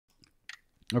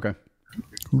Okay,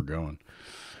 we're going.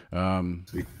 Um,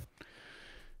 Sweet.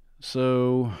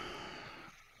 so,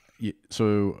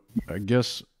 so I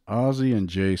guess Ozzy and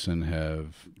Jason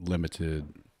have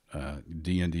limited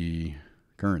D&D,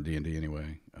 current D&D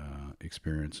anyway,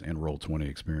 experience and Roll20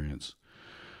 experience.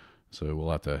 So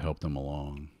we'll have to help them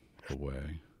along the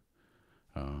way.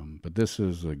 But this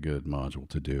is a good module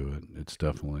to do it. It's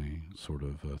definitely sort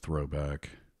of a throwback,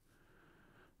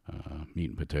 meat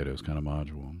and potatoes kind of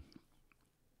module.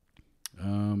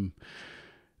 Um,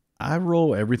 I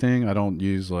roll everything. I don't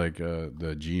use like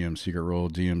the GM secret roll,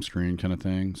 DM screen kind of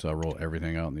thing. So I roll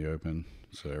everything out in the open,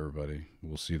 so everybody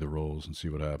will see the rolls and see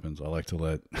what happens. I like to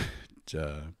let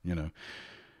you know,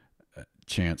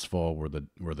 chance fall where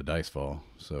the dice fall.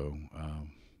 So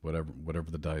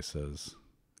whatever the dice says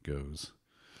goes.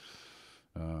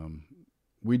 Um,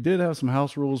 we did have some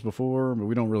house rules before, but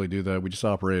we don't really do that. We just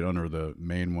operate under the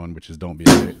main one, which is don't be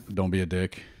a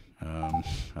dick.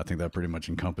 I think that pretty much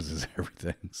encompasses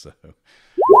everything. So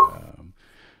um,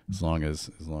 as long as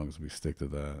we stick to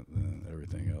that, then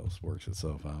everything else works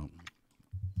itself out.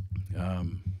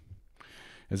 Um,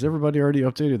 has everybody already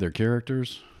updated their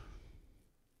characters?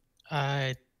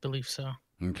 I believe so.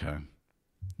 Okay.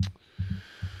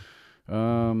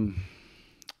 Um,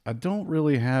 I don't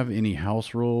really have any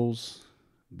house rules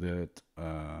that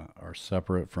are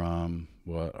separate from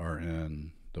what are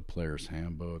in the player's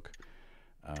handbook,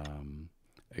 um,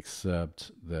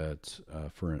 except that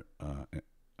for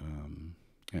um,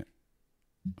 eh,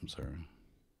 I'm sorry,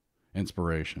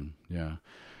 inspiration. Yeah.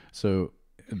 So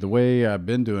the way I've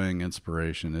been doing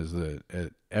inspiration is that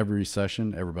at every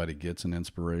session, everybody gets an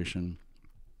inspiration.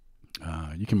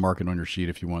 You can mark it on your sheet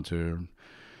if you want to,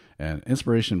 and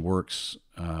inspiration works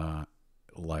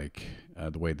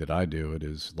the way that I do it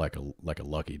is like a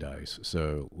lucky dice.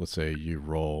 So let's say you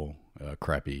roll a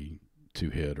crappy two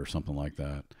hit or something like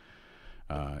that.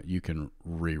 You can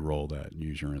re-roll that and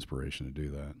use your inspiration to do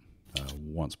that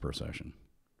once per session.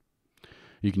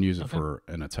 You can use it Okay. for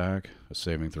an attack, a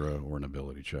saving throw, or an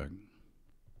ability check.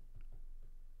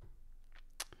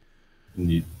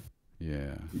 And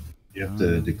Yeah. you have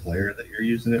to declare that you're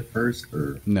using it first,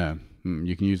 or No,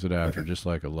 you can use it after, okay. just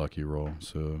like a lucky roll.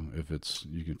 So if it's,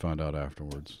 you can find out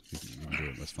afterwards. You can do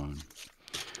it. That's fine.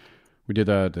 We did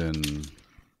that in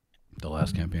the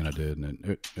last campaign I did, and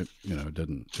it it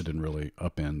didn't really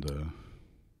upend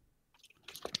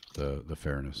the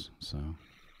fairness. So,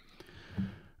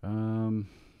 um,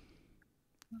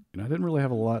 and I didn't really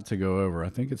have a lot to go over. I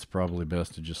think it's probably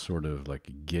best to just sort of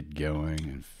like get going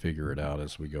and figure it out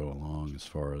as we go along, as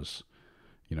far as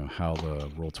how the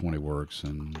Roll20 works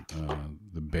and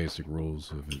the basic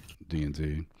rules of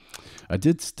D&D. I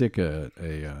did stick a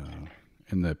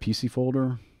in the PC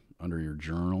folder under your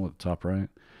journal at the top right.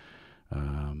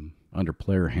 Under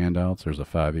player handouts, there's a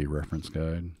 5e reference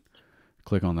guide.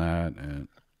 Click on that and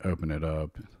open it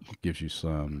up. It gives you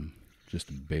some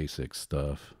just basic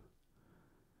stuff.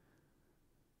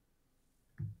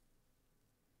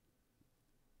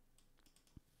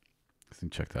 I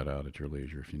think check that out at your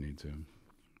leisure if you need to.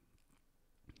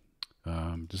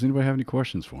 Does anybody have any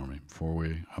questions for me before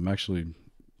we? I'm actually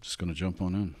just going to jump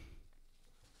on in.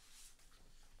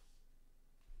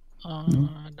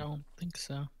 I don't think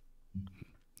so.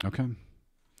 Okay.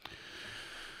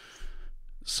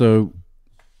 So,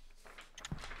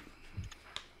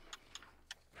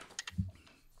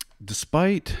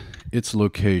 despite its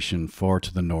location far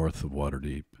to the north of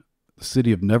Waterdeep, the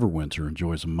city of Neverwinter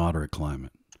enjoys a moderate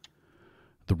climate.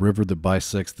 The river that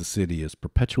bisects the city is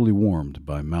perpetually warmed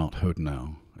by Mount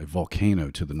Hodenau, a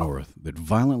volcano to the north that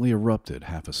violently erupted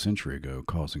half a century ago,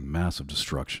 causing massive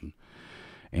destruction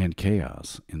and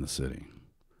chaos in the city.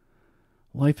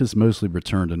 Life has mostly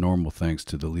returned to normal thanks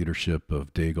to the leadership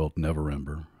of Dagult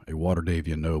Neverember, a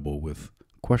Waterdavian noble with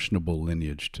questionable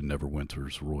lineage to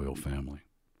Neverwinter's royal family.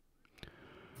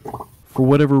 For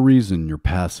whatever reason, your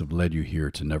paths have led you here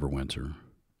to Neverwinter,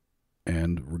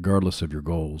 and regardless of your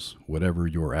goals, whatever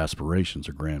your aspirations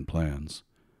or grand plans,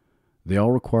 they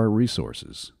all require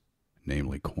resources,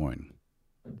 namely coin.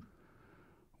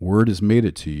 Word has made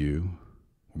it to you,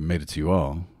 or made it to you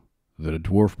all, that a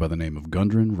dwarf by the name of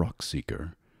Gundren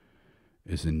Rockseeker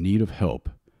is in need of help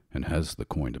and has the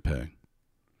coin to pay.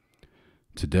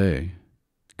 Today,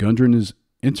 Gundren is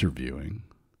interviewing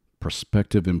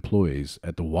prospective employees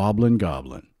at the Wobblin'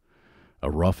 Goblin,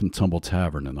 a rough and tumble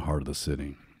tavern in the heart of the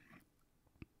city.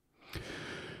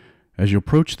 As you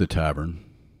approach the tavern,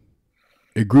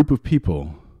 a group of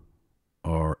people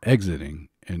are exiting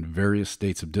in various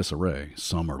states of disarray.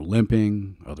 Some are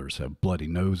limping, others have bloody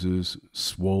noses,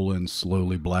 swollen,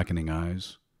 slowly blackening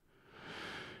eyes.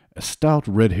 A stout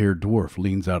red-haired dwarf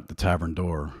leans out at the tavern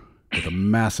door with a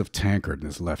massive tankard in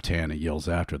his left hand and yells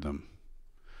after them.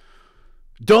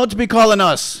 Don't be calling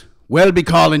us. We'll be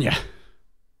calling you.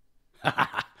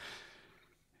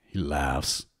 He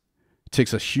laughs.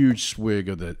 Takes a huge swig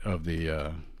of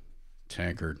the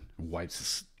tankard,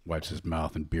 wipes his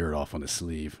mouth and beard off on his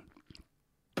sleeve.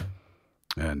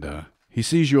 And he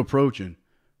sees you approaching.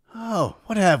 Oh,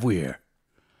 what have we here?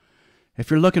 If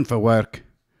you're looking for work,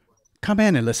 come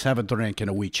in and let's have a drink and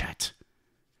a wee chat.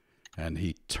 And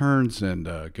he turns and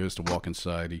goes to walk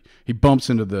inside. He bumps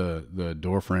into the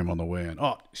door frame on the way in.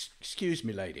 Oh, excuse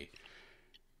me, lady.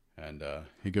 And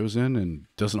he goes in and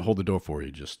doesn't hold the door for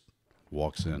you, just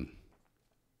walks in.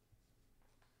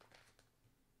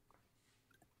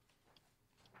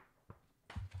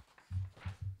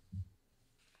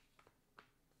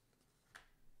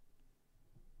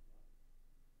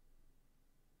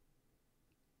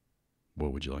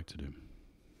 What would you like to do?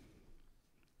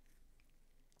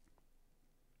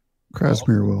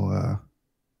 Krasimir will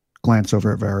glance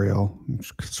over at Variel,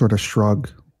 sort of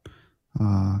shrug,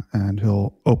 and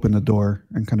he'll open the door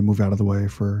and kind of move out of the way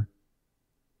for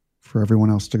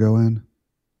everyone else to go in.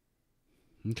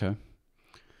 Okay.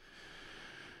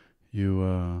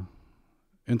 You,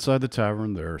 inside the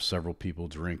tavern, there are several people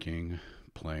drinking,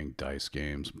 playing dice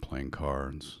games, playing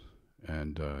cards.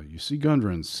 And you see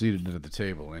Gundren seated at the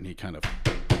table, and he kind of,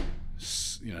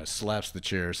 slaps the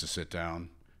chairs to sit down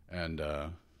and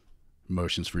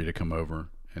motions for you to come over.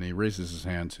 And he raises his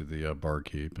hand to the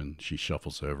barkeep, and she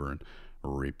shuffles over and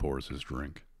re-pours his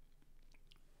drink.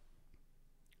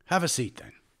 Have a seat,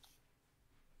 then.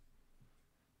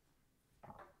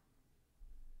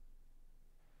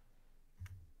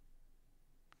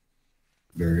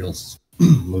 Burial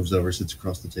moves over, sits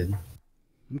across the table.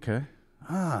 Okay.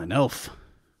 Ah, an elf.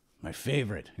 My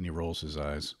favorite. And he rolls his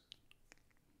eyes.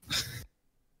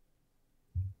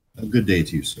 A good day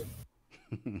to you, sir.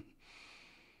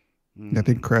 I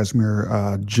think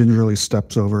Krasimir gingerly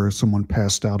steps over someone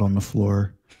passed out on the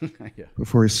floor Yeah.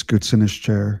 before he scoots in his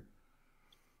chair.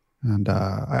 And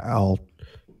I'll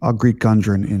greet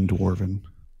Gundren in Dwarven.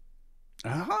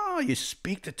 Ah, you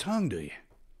speak the tongue, do you?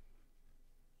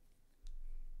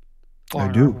 I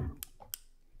do.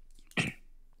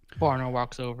 Barno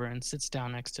walks over and sits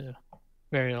down next to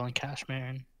Variel and Kashmir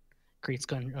and greets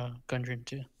Gundren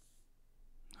too.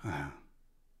 Ah.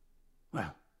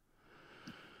 Well,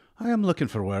 I am looking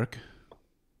for work.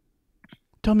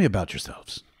 Tell me about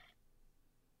yourselves.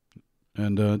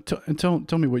 And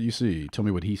tell me what you see. Tell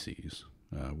me what he sees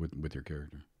with your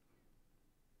character.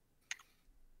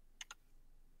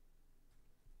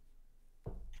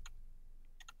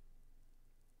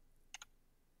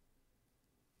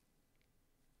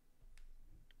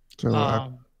 So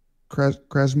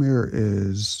Krasimir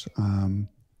is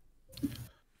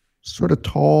sort of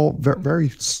tall, very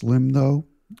slim though,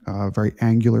 very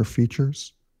angular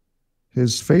features.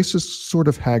 His face is sort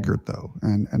of haggard though,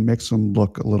 and makes him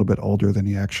look a little bit older than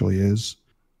he actually is.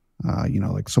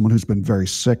 Like someone who's been very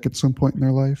sick at some point in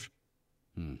their life.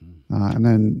 Mm-hmm. And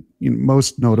then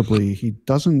most notably, he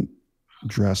doesn't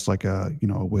dress like a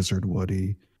wizard would.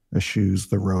 He eschews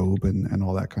the robe and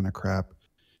all that kind of crap.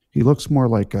 He looks more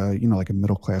like a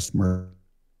middle class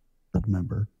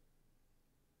member.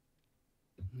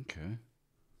 Okay.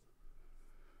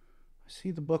 I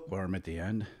see the bookworm at the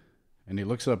end, and he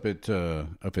looks up at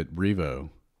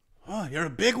Revo. Oh, you're a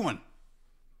big one.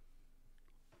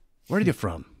 Where are you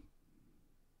from?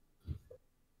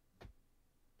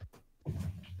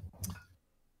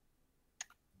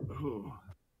 Ooh.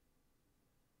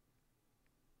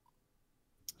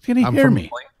 Can he hear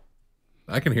me?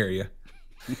 I can hear you.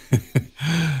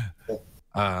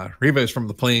 Riva is from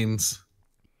the plains.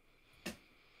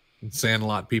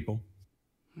 Sandlot people.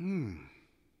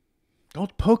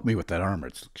 Don't poke me with that armor.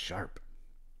 It's sharp.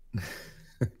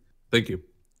 Thank you.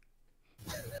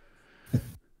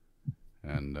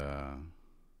 And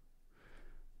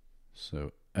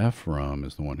so Ephraim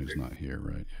is the one who's not here,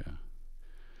 right? Yeah.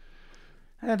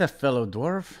 And a fellow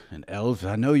dwarf, an elf.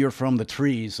 I know you're from the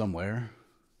trees somewhere.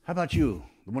 How about you,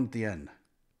 the one at the end?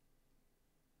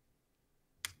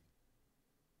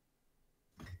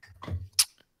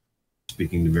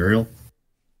 Speaking to Variel.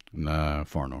 Nah,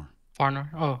 Farnor. Farnor?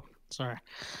 Oh, sorry.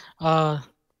 My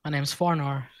name's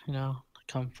Farnor. I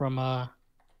come from I'm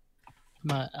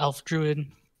an elf druid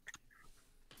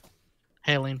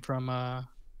hailing from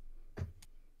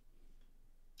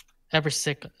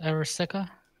Eversica.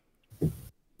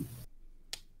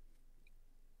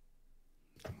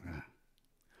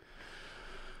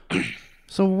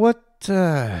 So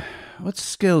what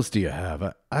skills do you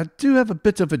have? I do have a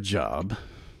bit of a job.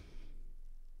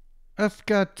 I've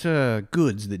got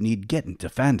goods that need getting to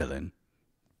Phandalin.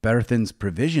 Berthin's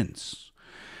provisions.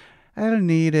 I'll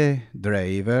need a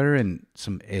driver and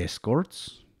some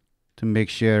escorts to make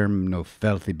sure no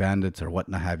filthy bandits or what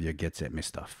not have you gets at me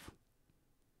stuff.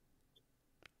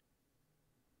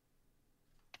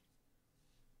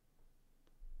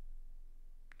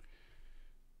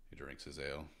 He drinks his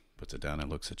ale, puts it down, and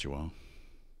looks at you all.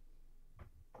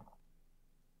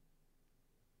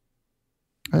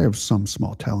 I have some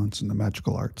small talents in the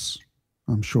magical arts.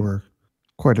 I'm sure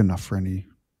quite enough for any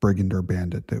brigand or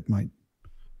bandit that might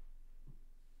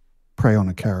prey on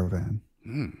a caravan.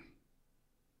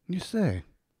 You say.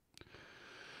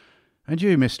 And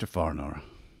you, Mr. Farnor?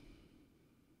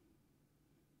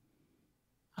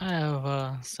 I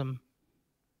have some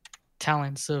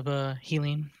talents of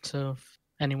healing, so if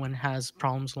anyone has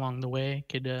problems along the way, I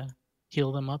could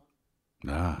heal them up.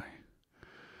 Aye.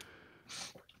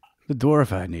 The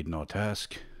dwarf I need not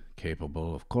ask.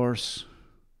 Capable, of course.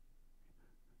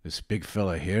 This big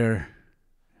fella here,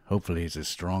 hopefully he's as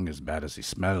strong as bad as he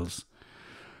smells.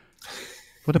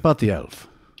 What about the elf?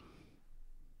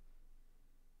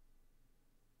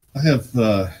 I have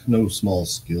no small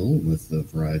skill with a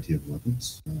variety of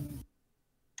weapons.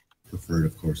 Preferred,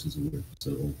 of course, is a whip.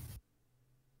 So,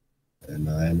 and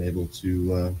I am able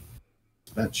to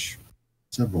dispatch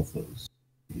several foes.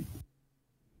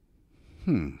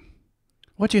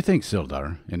 What do you think,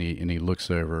 Sildar? And he looks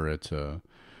over at.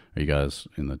 Are you guys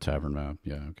in the tavern map?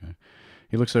 Yeah, okay.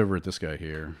 He looks over at this guy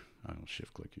here. I'll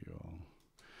shift click you all.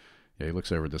 Yeah, he looks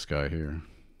over at this guy here.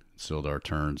 Sildar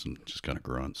turns and just kind of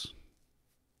grunts.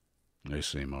 They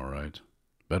seem all right.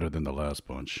 Better than the last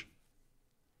bunch.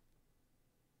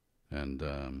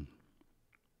 And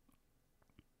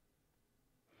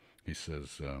he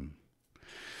says,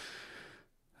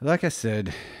 like I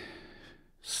said,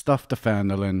 stuff to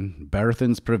Phandalin.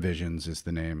 Berthin's Provisions is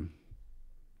the name.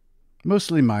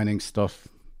 Mostly mining stuff.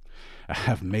 I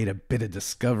have made a bit of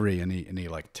discovery, and he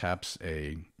like taps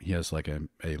he has like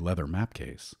a leather map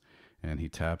case, and he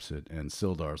taps it, and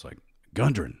Sildar's like,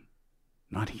 Gundren,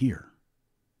 not here.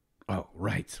 Oh,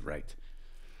 right.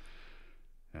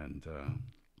 And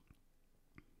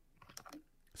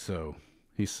so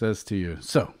he says to you,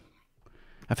 so,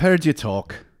 I've heard you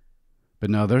talk, but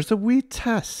now there's a wee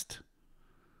test.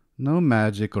 No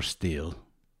magic or steel.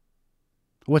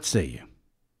 What say you?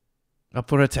 Up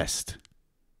for a test?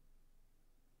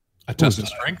 A test of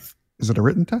strength? Is it a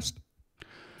written test?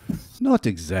 Not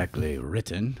exactly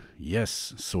written.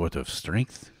 Yes, sort of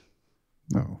strength.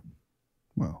 No.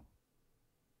 Well.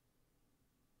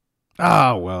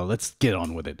 Well, let's get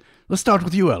on with it. Let's start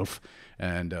with you, Elf.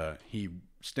 And he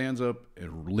stands up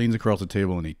and leans across the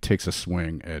table, and he takes a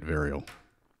swing at Varial.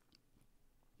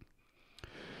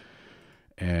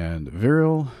 And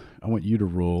Varial, I want you to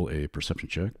roll a perception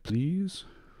check, please.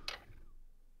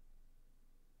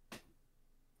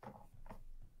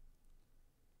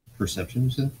 Perception, you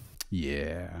said?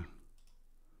 Yeah.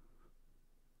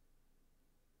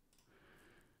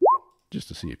 Just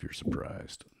to see if you're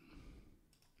surprised.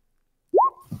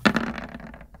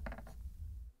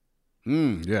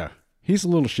 Yeah. He's a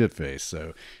little shit-faced,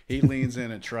 so he leans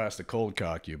in and tries to cold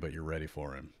cock you, but you're ready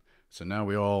for him. So now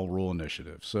we all roll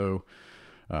initiative. So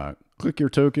click your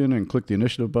token and click the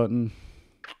initiative button.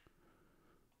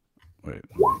 Wait,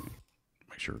 let me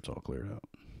make sure it's all cleared out.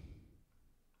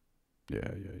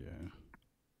 Yeah.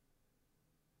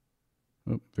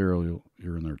 Oh, Viral,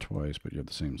 you're in there twice, but you have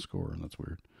the same score, and that's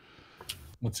weird.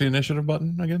 What's the initiative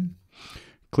button again?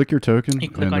 Click your token. You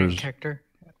click and on your character.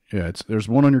 Yeah, there's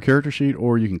one on your character sheet,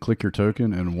 or you can click your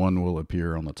token, and one will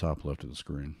appear on the top left of the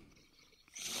screen.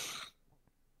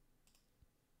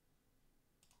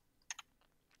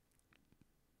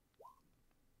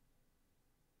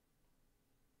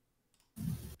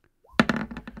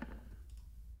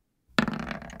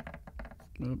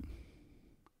 Nope.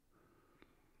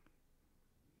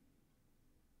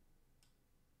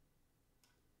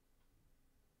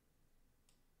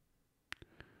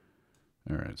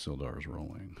 All right, Sildar's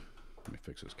rolling. Let me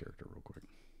fix this character real quick.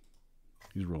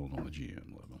 He's rolling on the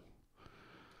GM level.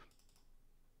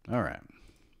 All right.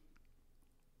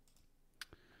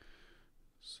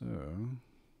 So,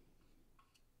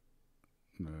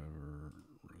 never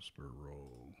whisper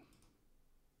roll.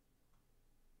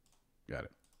 Got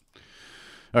it.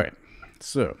 All right.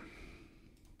 So,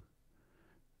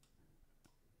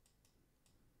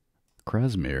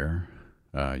 Krasmir,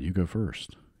 you go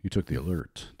first. You took the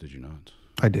alert, did you not?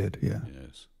 I did, yeah.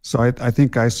 Yes. So I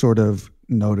think I sort of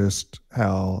noticed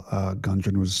how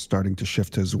Gundren was starting to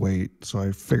shift his weight, so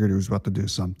I figured he was about to do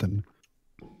something.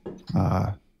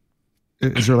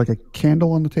 Is there like a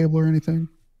candle on the table or anything?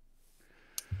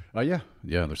 Yeah,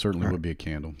 there certainly would be a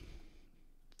candle.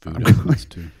 Food elements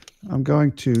too. I'm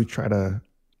going to try to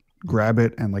grab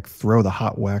it and like throw the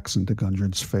hot wax into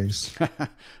Gundren's face.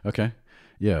 Okay.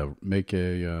 Yeah. Make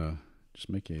a just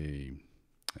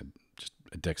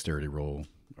a dexterity roll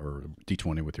or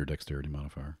D20 with your dexterity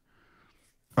modifier.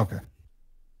 Okay.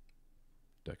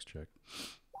 Dex check.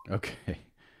 Okay.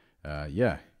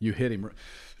 Yeah, you hit him.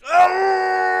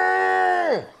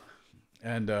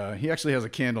 And he actually has a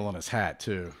candle on his hat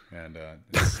too, and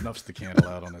snuffs the candle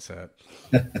out on his hat.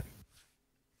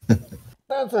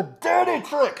 That's a dirty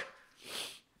trick.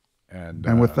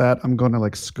 And with that, I'm going to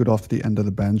like scoot off the end of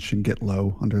the bench and get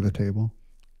low under the table.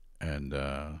 And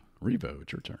Revo,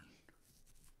 it's your turn.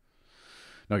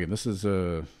 Now again, this is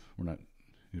we're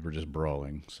just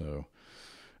brawling. So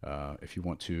if you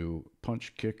want to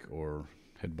punch, kick, or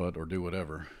headbutt, or do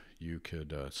whatever, you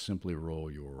could simply roll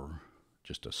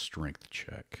just a strength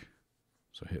check.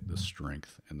 So hit the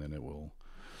strength, and then it will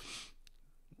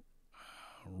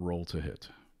roll to hit.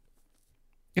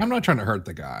 Yeah, I'm not trying to hurt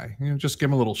the guy. Just give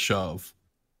him a little shove.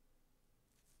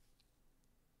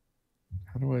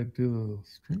 How do I do the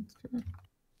strength check?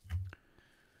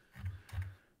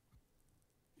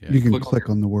 Yeah, You can click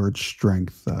on the word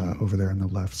strength over there on the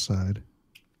left side.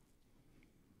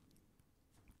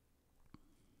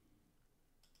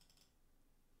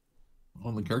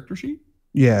 On the character sheet?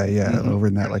 Yeah, over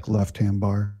in that like left-hand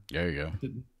bar. There you go.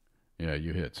 Yeah,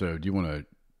 you hit. So what do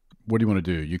you want to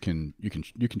do? You can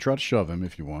try to shove him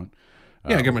if you want.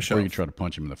 Yeah, give him a shove. Or you can try to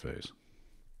punch him in the face.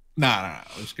 Nah.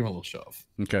 Just give him a little shove.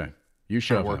 Okay. You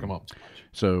shove work him up.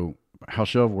 So how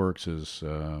shove works is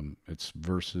it's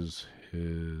versus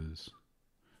his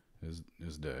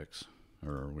dex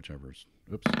or whichever's.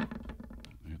 Oops, I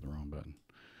hit the wrong button.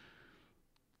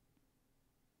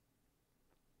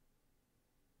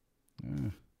 All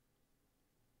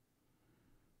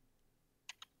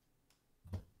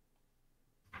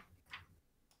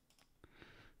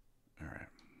right.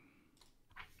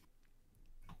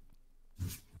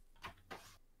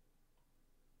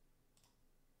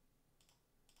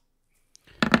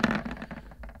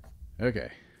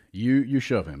 Okay. You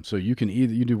shove him. So you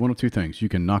do one of two things. You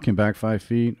can knock him back 5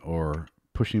 feet or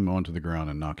push him onto the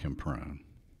ground and knock him prone.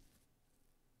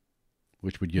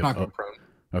 Which would give knock him prone.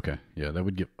 Okay. Yeah, that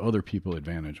would give other people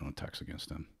advantage on attacks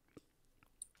against him.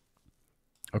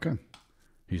 Okay.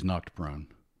 He's knocked prone.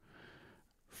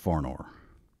 Farnor.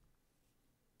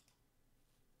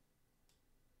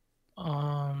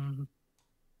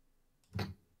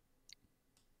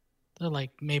 They're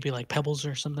like maybe like pebbles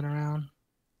or something around.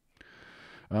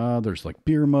 There's like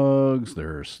beer mugs.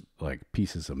 There's like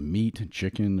pieces of meat,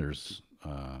 chicken. There's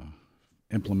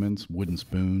implements, wooden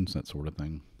spoons, that sort of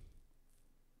thing.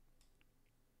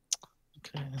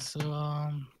 Okay, so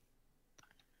I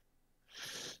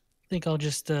think I'll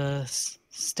just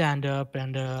stand up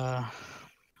and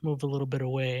move a little bit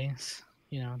away.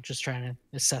 Just trying to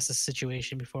assess the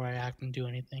situation before I act and do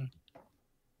anything.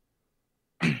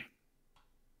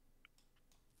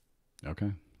 Okay,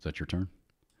 is that your turn?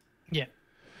 Yeah.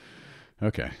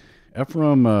 Okay.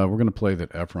 Ephraim, we're going to play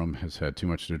that Ephraim has had too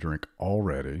much to drink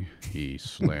already. He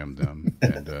slammed them,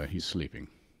 and he's sleeping.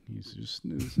 He's just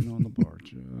snoozing on the bar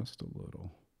just a little.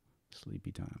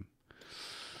 Sleepy time.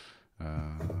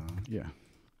 Yeah.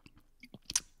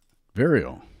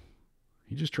 Varial.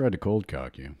 He just tried to cold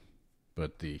cock you,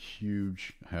 but the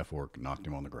huge half-orc knocked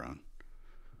him on the ground.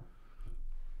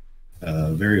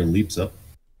 Varial leaps up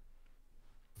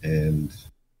and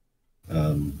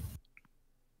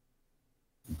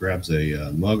grabs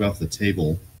a mug off the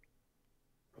table.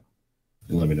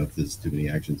 And let me know if there's too many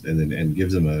actions. And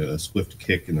gives him a swift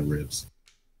kick in the ribs.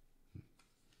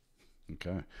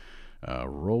 Okay.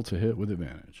 Roll to hit with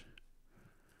advantage.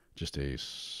 Just a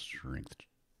strength.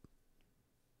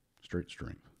 Straight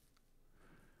strength.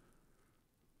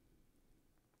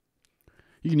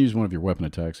 You can use one of your weapon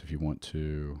attacks if you want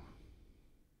to.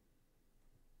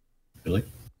 Really?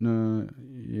 No.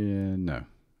 Yeah. No.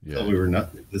 Yeah. Oh, we were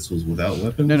not. This was without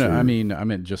weapons. No. Or? I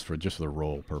meant just for the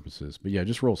roll purposes. But yeah,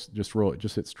 just roll it.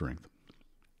 Just hit strength.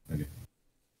 Okay.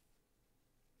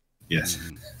 Yes.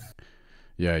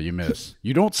 Yeah, you miss.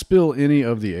 You don't spill any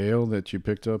of the ale that you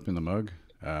picked up in the mug,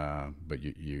 but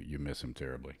you miss him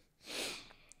terribly.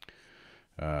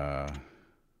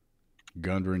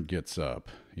 Gundren gets up.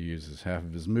 He uses half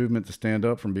of his movement to stand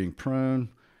up from being prone,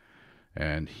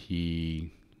 and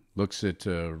he looks at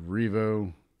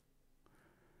Revo,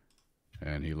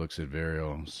 and he looks at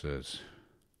Varial and says,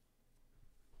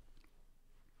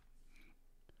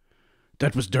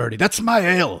 "That was dirty. That's my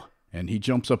ale!" And he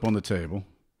jumps up on the table,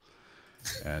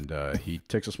 and he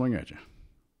takes a swing at you.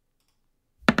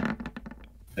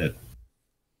 Head.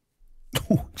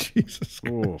 Oh, Jesus.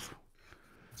 Oof.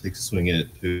 Takes a swing at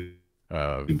who?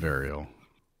 Varial.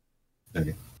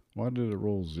 Okay. Why did it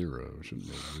roll 0? It shouldn't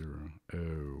roll 0.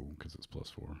 Oh, because it's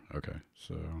 +4. Okay,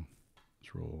 so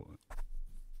let's roll.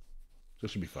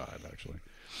 This should be 5, actually.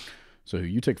 So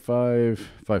you take 5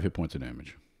 hit points of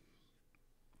damage.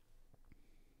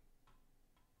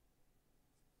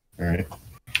 All right.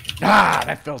 Ah,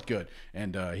 that felt good.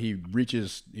 And he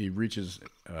reaches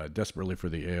desperately for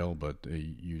the ale, but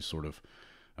you sort of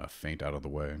faint out of the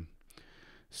way.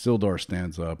 Sildar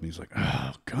stands up and he's like,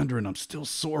 "Oh, Gundren, I'm still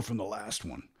sore from the last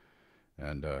one."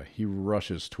 And he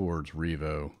rushes towards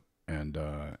Revo, and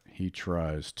he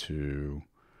tries to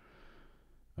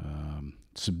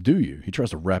subdue you. He tries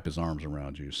to wrap his arms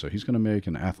around you. So he's going to make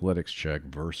an athletics check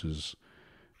versus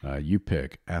you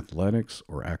pick athletics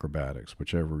or acrobatics,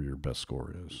 whichever your best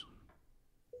score is.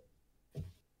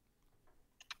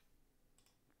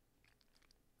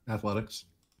 Athletics.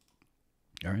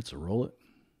 All right, so roll it.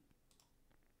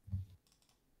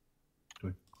 Do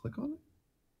I click on it?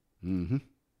 Mm-hmm.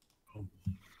 Oh,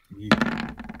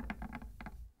 yeah.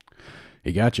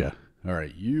 He got you. All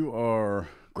right, you are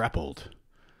grappled,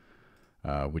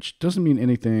 which doesn't mean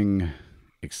anything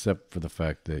except for the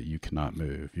fact that you cannot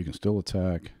move. You can still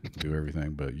attack, do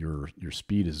everything, but your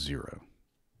speed is 0.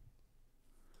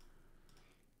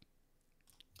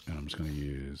 And I'm just going to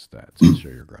use that to show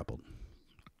you're grappled.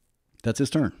 That's his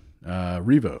turn.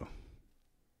 Revo.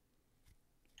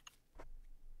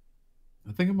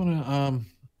 I think I'm gonna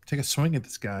take a swing at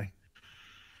this guy.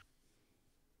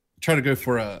 Try to go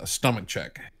for a stomach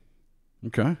check.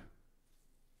 Okay.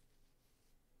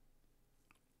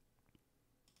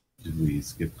 Did we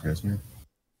skip Krasmir?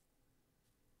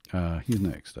 He's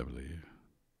next, I believe.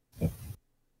 Oh.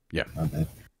 Yeah. Not bad.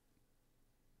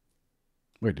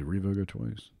 Wait, did Revo go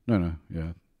twice? No.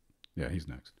 Yeah, he's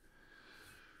next.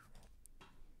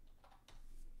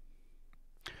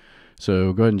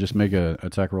 So go ahead and just make a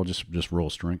attack roll. Just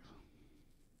roll strength.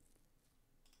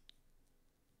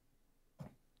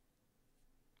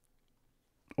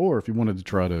 Or if you wanted to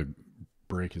try to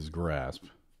break his grasp.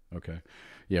 Okay.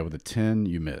 Yeah, with a 10,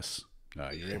 you miss.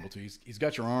 You're able to. He's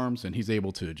got your arms, and he's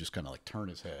able to just kind of like turn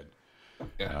his head,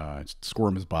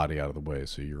 squirm his body out of the way,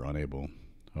 so you're unable,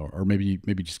 or maybe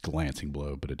just glancing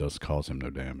blow, but it does cause him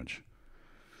no damage.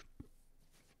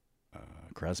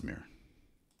 Krasmir.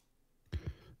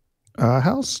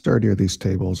 How sturdy are these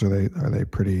tables? Are they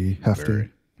pretty hefty? Very,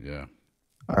 yeah.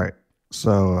 All right.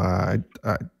 So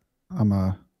I'm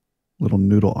a little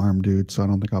noodle arm dude, so I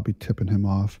don't think I'll be tipping him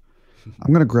off.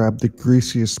 I'm gonna grab the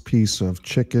greasiest piece of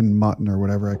chicken, mutton, or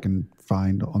whatever I can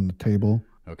find on the table.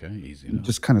 Okay, easy And enough.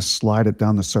 just kind of slide it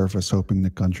down the surface, hoping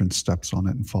that Gundren steps on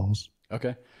it and falls.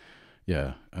 Okay.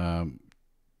 Yeah.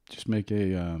 Just make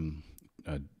a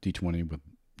D20 with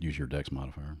use your Dex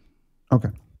modifier. Okay.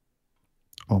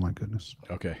 Oh my goodness.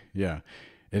 Okay. Yeah.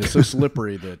 It is so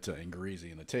slippery that and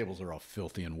greasy, and the tables are all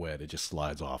filthy and wet. It just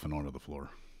slides off and onto the floor.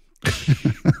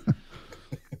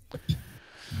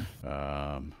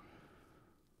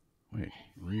 Wait,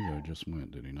 Revo just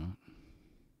went, did he not?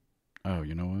 Oh,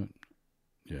 you know what?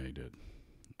 Yeah, he did.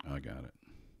 I got it.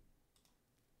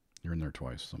 You're in there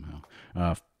twice somehow.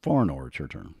 Farnor, it's your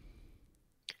turn.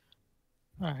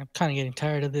 I'm kind of getting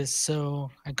tired of this,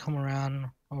 so I come around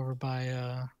over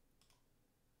by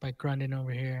Grundon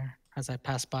over here. As I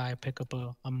pass by, I pick up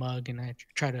a mug and I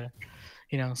try to,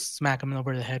 smack him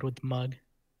over the head with the mug.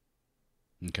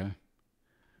 Okay.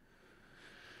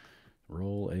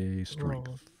 Roll a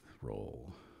strength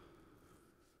roll.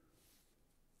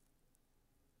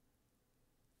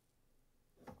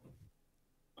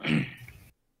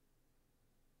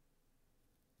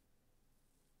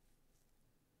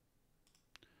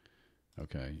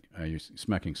 Okay. Are you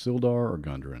smacking Sildar or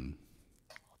Gundren?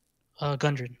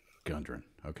 Gundren. Gundren.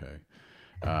 Okay.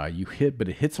 You hit, but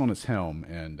it hits on his helm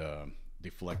and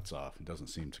deflects off. It doesn't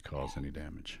seem to cause any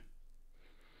damage.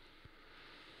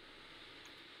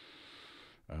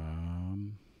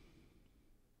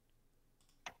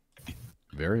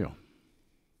 Varial.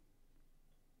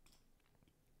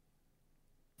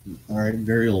 All right,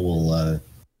 Varial will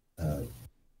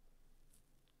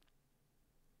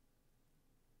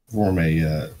form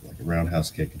a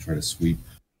roundhouse kick and try to sweep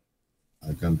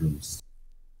Gundren's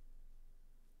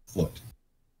foot.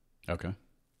 Okay.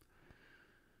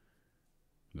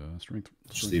 Strength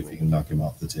See if roll. he can knock him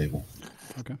off the table.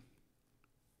 Okay.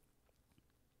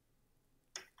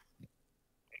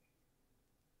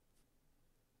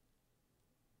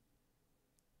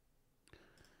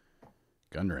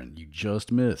 Gundren, you just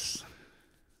miss.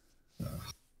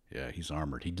 Yeah, he's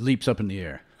armored. He leaps up in the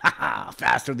air. Ha ha!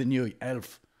 Faster than you,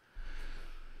 elf.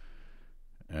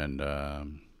 And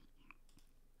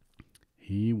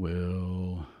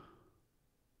He'll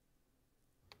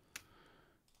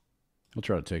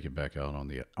try to take it back out on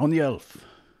the elf.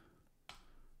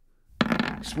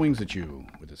 He swings at you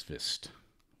with his fist.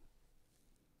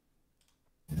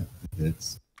 Yeah,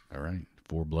 it's All right,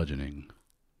 4 bludgeoning.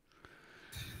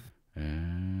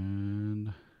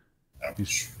 And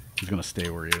he's going to stay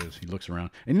where he is. He looks around.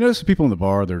 And you notice the people in the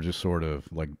bar, they're just sort of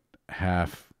like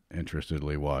half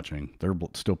interestedly watching. They're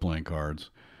still playing cards.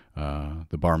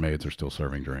 The barmaids are still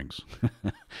serving drinks.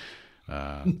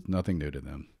 Nothing new to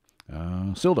them.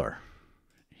 Sildar.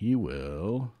 He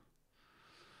will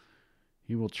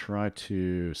try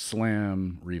to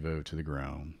slam Revo to the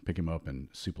ground, pick him up,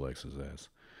 and suplex his ass.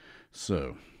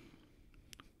 So,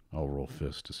 I'll roll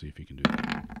fist to see if he can do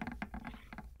that.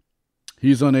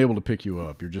 He's unable to pick you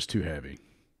up. You're just too heavy.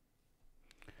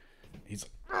 He's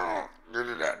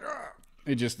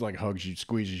he just like hugs you,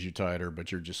 squeezes you tighter,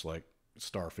 but you're just like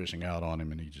starfishing out on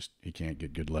him, and he can't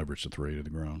get good leverage to throw you to the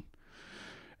ground.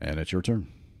 And it's your turn,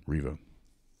 Revo.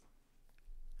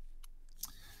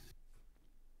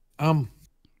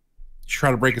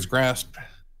 Try to break his grasp.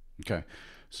 Okay,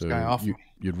 so Guy off.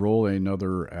 you'd roll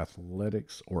another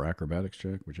athletics or acrobatics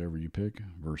check, whichever you pick,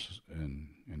 versus and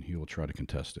he will try to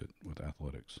contest it with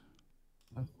athletics.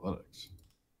 Athletics.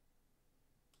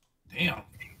 Damn.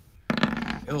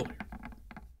 Killed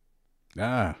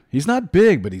him. He's not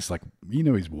big, but he's like,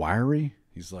 he's wiry.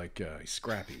 He's like he's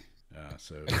scrappy.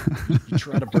 So you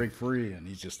try to break free, and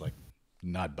he's just like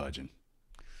not budging.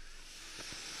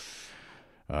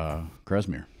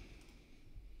 Krasmir.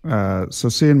 So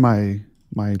seeing my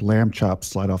lamb chop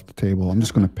slide off the table, I'm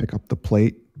just going to pick up the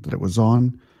plate that it was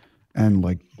on and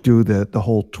like do the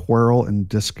whole twirl and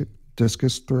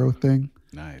discus throw thing.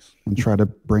 Nice. And try to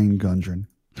brain Gundren.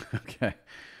 Okay.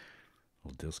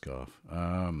 Little disc off.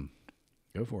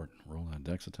 Go for it. Roll that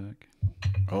dex attack.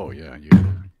 Oh yeah, you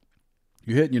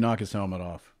hit and you knock his helmet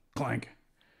off. Clank.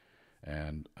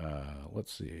 And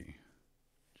let's see.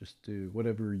 Just do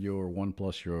whatever your 1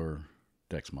 plus your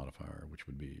dex modifier, which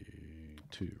would be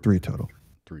 2. 3 total.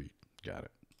 3. Got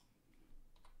it.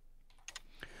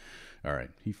 All right.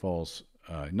 He falls,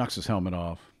 knocks his helmet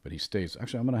off, but he stays.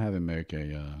 Actually, I'm going to have him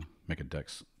make a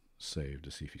dex save to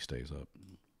see if he stays up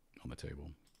on the table.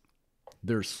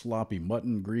 There's sloppy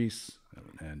mutton grease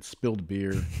and spilled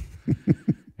beer,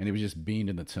 and he was just beamed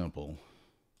in the temple.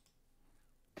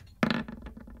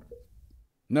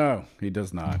 No, he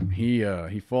does not.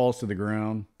 He falls to the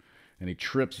ground, and he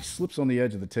trips. He slips on the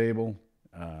edge of the table,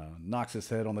 knocks his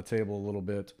head on the table a little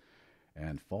bit,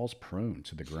 and falls prone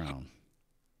to the ground.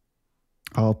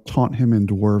 I'll taunt him in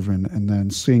Dwarven, and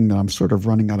then seeing that I'm sort of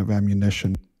running out of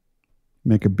ammunition,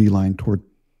 make a beeline towards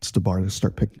the bar to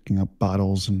start picking up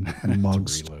bottles and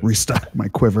mugs, restock my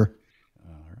quiver.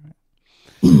 All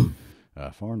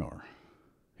right. Farnor.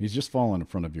 He's just fallen in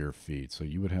front of your feet, so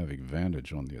you would have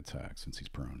advantage on the attack since he's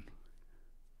prone.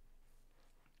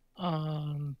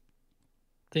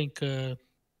 Think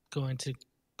going to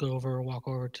walk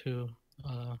over to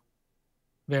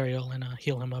Varial and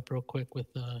heal him up real quick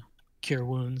with cure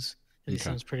wounds. He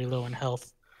seems pretty low in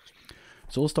health.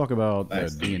 So let's talk about a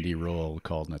D&D role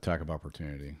called an attack of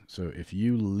opportunity. So if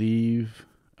you leave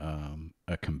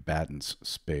a combatant's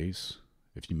space,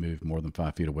 if you move more than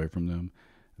 5 feet away from them,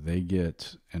 they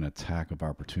get an attack of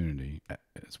opportunity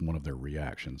as one of their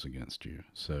reactions against you.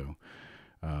 So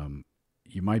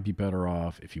you might be better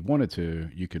off, if you wanted to,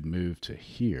 you could move to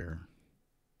here.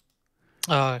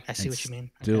 Oh, I see what you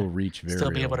mean. Still reach Varial.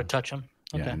 Still be able to touch him.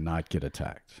 Okay. Yeah, and not get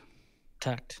attacked.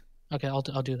 Attacked. Okay, I'll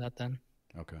do that then.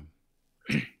 Okay.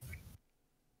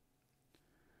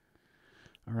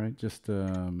 All right, just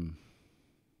now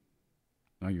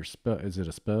your spell, is it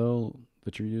a spell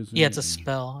that you're using? Yeah, it's a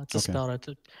spell. It's a spell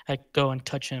to go and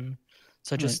touch him.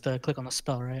 So just click on the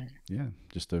spell, right? Yeah,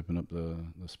 just open up the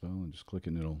spell and just click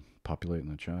and it'll populate in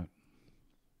the chat.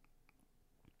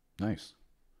 Nice.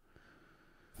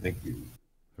 Thank you.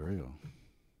 Very well.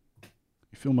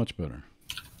 You feel much better.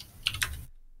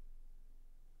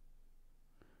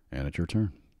 And it's your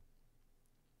turn.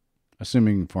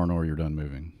 Assuming, Farnor, you're done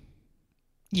moving.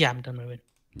 Yeah, I'm done moving.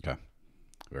 Okay.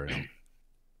 Very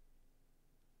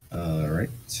well. All right.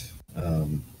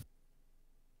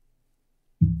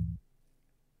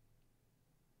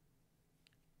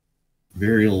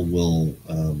 Varial will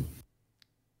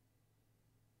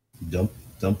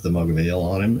dump the mug of ale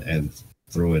on him and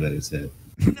throw it at his head.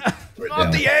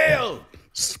 Not the ale!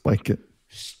 Spike it.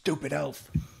 Stupid elf.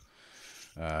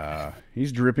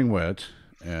 He's dripping wet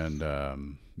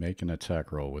and make an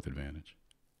attack roll with advantage.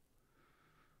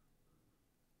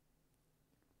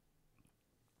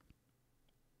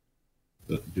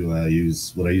 Do I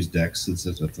use would I use Dex since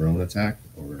it's a thrown attack?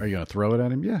 Or Are you gonna throw it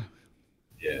at him? Yeah.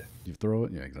 yeah. You throw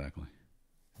it? Yeah, exactly.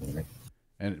 All right.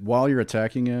 And while you're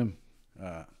attacking him,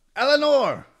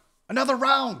 Eleanor, another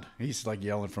round. He's like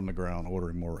yelling from the ground,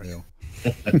 ordering more ale.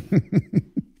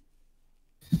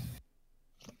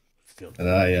 Still.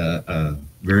 And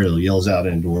Varial yells out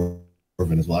in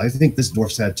Dwarven as well. I think this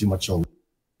dwarf's had too much already.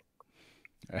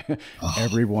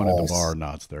 Everyone at the balls. bar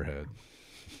nods their head.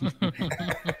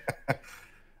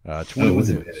 20 it was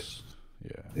hits.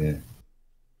 Yeah.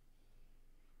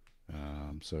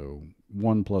 So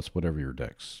 1 plus whatever your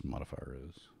dex modifier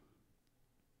is.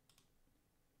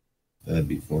 That'd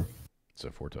be 4. So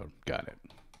 4 total. Got it.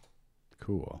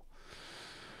 Cool.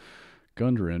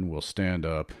 Gundren will stand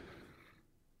up.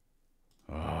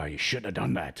 Oh, you shouldn't have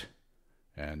done that.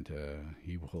 And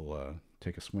he will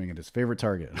take a swing at his favorite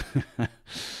target.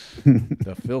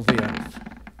 The filthy elf.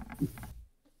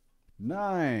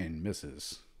 9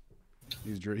 misses.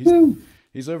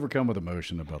 He's overcome with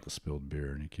emotion about the spilled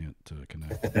beer, and he can't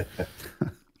connect.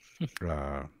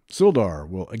 Sildar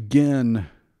will again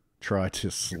try to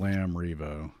slam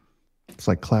Revo. It's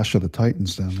like Clash of the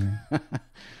Titans down there.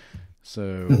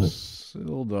 So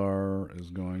Sildar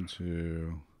is going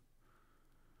to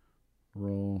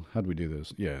roll. How do we do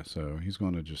this? Yeah, so he's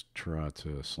going to just try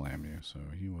to slam you. So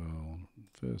he will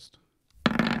fist.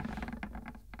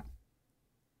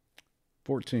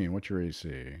 14. What's your AC?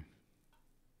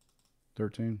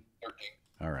 13? 13.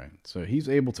 All right. So he's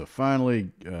able to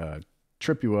finally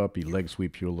trip you up. He leg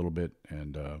sweeps you a little bit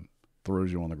and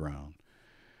throws you on the ground.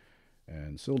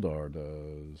 And Sildar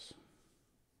does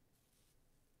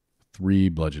 3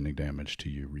 bludgeoning damage to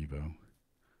you, Revo.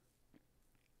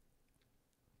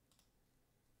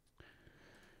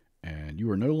 And you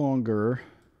are no longer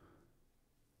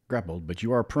grappled, but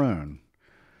you are prone.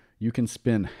 You can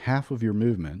spend half of your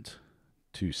movement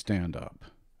to stand up,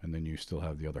 and then you still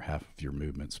have the other half of your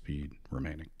movement speed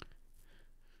remaining.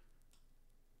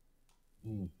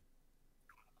 Mm.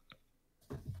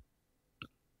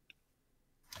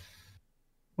 I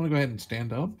want to go ahead and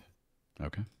stand up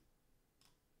Okay.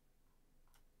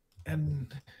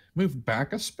 and move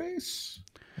back a space.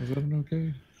 Is that an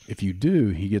okay? If you do,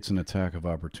 he gets an attack of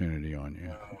opportunity on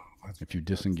you. That's If you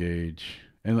disengage,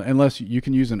 unless you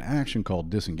can use an action called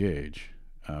disengage,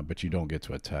 but you don't get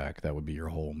to attack, that would be your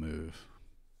whole move.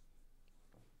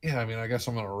 Yeah, I mean, I guess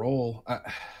I'm gonna roll.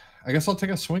 I guess I'll take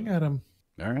a swing at him.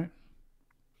 All right.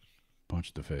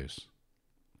 Punch the face.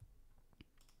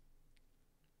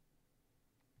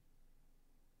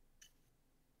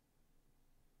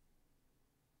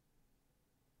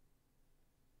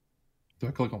 Do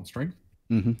I click on strength?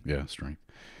 Mm-hmm. Yeah, strength.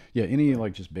 Yeah, any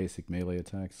like just basic melee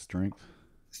attacks, strength,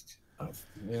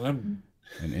 Man,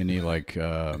 and any like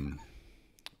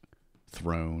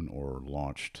thrown or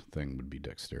launched thing would be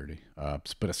dexterity.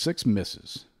 But a 6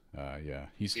 misses. Yeah,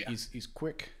 he's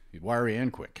quick, he's wiry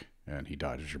and quick, and he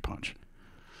dodges your punch.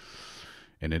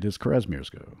 And it is Krasmir's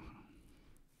go.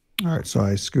 All right, so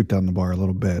I scoot down the bar a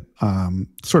little bit,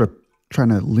 sort of trying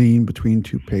to lean between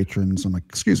 2 patrons. I'm like,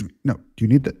 excuse me, no, do you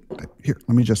need that? Here,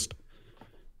 let me just,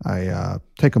 I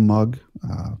take a mug,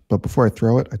 but before I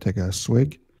throw it, I take a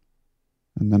swig,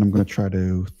 and then I'm going to try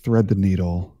to thread the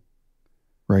needle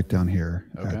right down here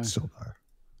Okay. at Sildar.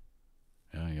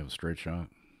 Yeah, you have a straight shot.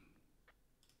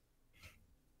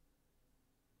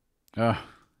 Yeah.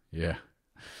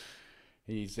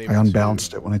 He's able I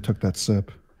unbalanced it when I took that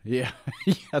sip. Yeah,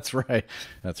 that's right.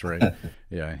 That's right.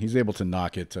 Yeah, he's able to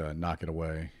knock it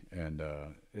away, and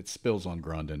it spills on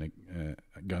Gundren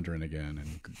again,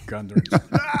 and Gundren's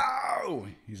no!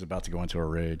 He's about to go into a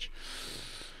rage.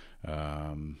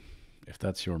 If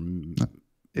that's your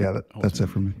Yeah, that's it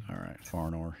for me. All right,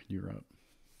 Farnor, you're up.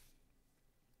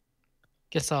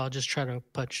 Guess I'll just try to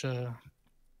punch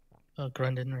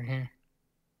Grundon right here.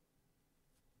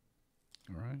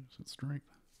 All right, so it's strength.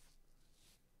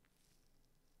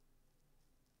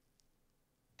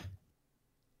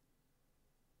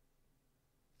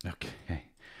 Okay.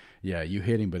 Yeah, you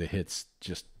hit him, but it hits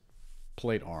just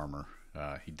plate armor.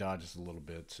 He dodges a little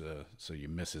bit, so you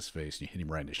miss his face, and you hit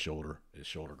him right in his shoulder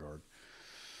guard.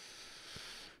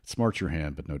 Smarts your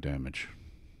hand, but no damage.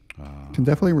 Can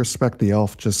definitely respect the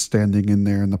elf just standing in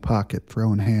there in the pocket,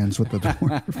 throwing hands with the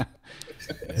dwarf.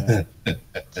 Yeah.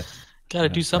 Gotta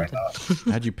do something.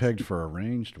 Had you pegged for a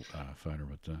ranged fighter,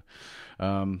 but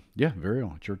yeah,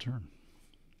 Varial, it's your turn.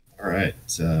 All right.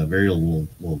 Varial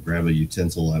will grab a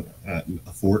utensil, a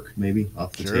fork maybe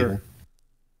off the table,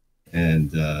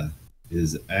 and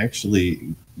is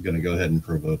actually going to go ahead and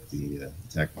provoke the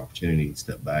attack of opportunity.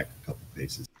 Step back a couple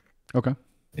paces. Okay.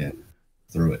 And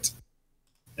throw it.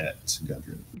 at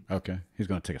Gundren. Okay. He's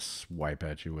going to take a swipe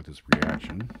at you with his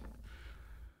reaction.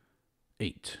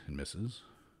 8 and misses.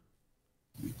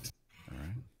 All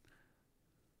right.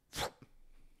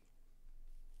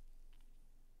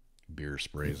 Beer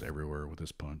sprays everywhere with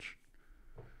this punch.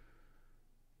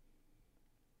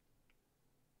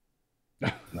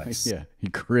 Nice. Yeah, he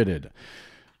critted.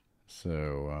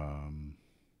 So,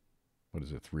 what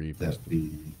is it? 3 plus That'd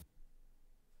be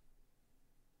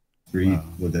 3 Wow.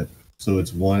 with it. So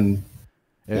it's 1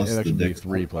 It plus the actually be dex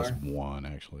 3 plus modifier? 1,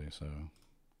 actually. So,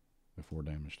 the 4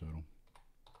 damage total.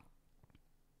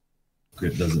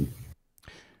 Crit doesn't.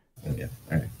 Oh, yeah.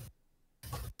 All right.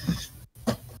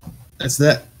 That's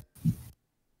that.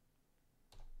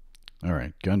 All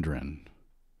right, Gundren.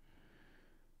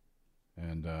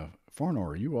 And Farnor,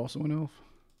 are you also an elf?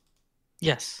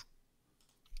 Yes.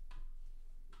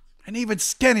 An even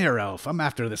skinnier elf. I'm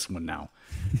after this one now.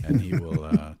 And he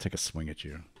will take a swing at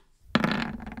you.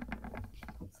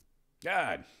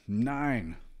 God,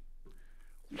 9.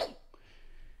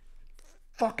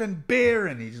 Fucking beer.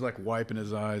 And he's like wiping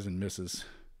his eyes and misses.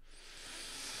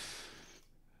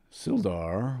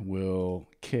 Sildar will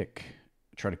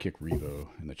try to kick Revo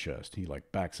in the chest. He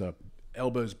like backs up,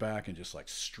 elbows back, and just like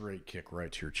straight kick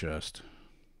right to your chest.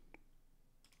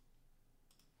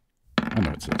 I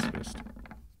know it says fist.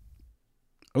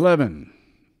 11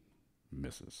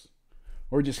 misses,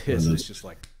 or just hits. It's just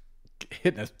like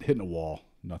hitting a wall.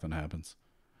 Nothing happens.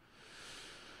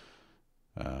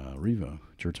 Revo,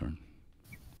 it's your turn.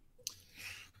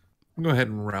 I'm going to go ahead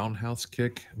and roundhouse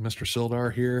kick Mr.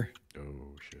 Sildar here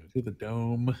Oh shit! to the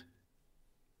dome.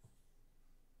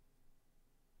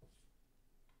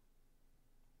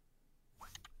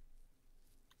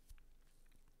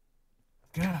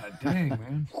 God dang,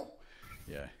 man.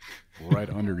 Yeah, right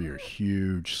under your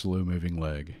huge, slow-moving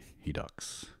leg. He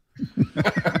ducks.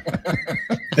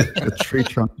 The tree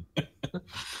trunk.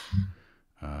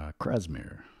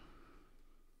 Krasmir.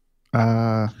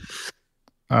 All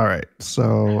right.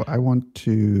 So I want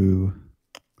to.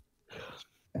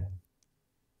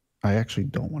 I actually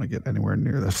don't want to get anywhere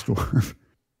near this dwarf.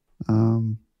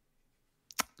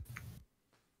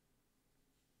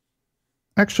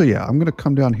 Actually, yeah, I'm going to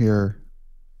come down here.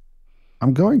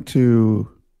 I'm going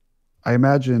to. I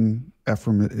imagine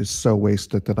Ephraim is so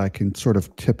wasted that I can sort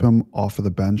of tip him off of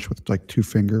the bench with like 2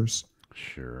 fingers.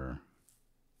 Sure.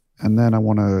 And then I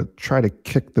want to try to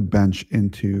kick the bench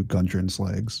into Gundren's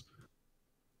legs.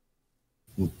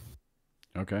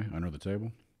 Okay, under the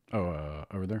table. Oh,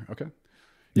 over there. Okay.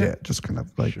 Yeah, just kind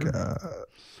of like. Sure.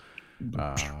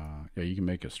 Yeah, you can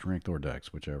make a strength or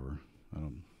dex, whichever. I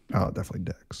don't. Oh, definitely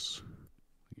Dex.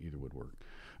 Either would work.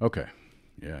 Okay.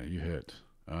 Yeah, you hit.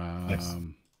 Nice.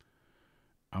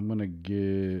 I'm gonna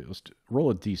roll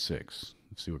a d6.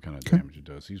 Let's see what kind of Okay. damage it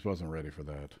does. He wasn't ready for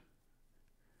that.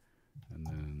 And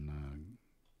then,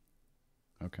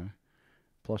 okay.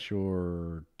 Plus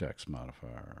your dex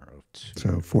modifier of 2.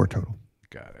 So 4 total.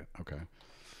 Got it. Okay.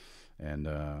 And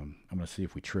I'm gonna see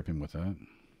if we trip him with that.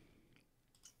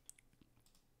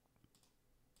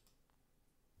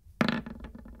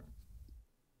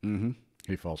 Mm-hmm.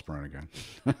 He falls prone again.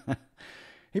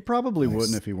 He probably Nice.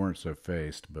 wouldn't if he weren't so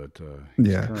faced, but he's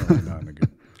Yeah. currently not in a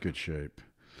good shape.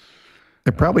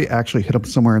 It probably actually hit him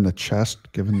somewhere in the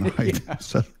chest, given the height. Yeah.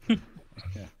 So,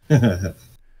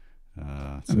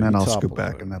 So and then you I'll topple scoot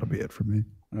back, it. and that'll be it for me.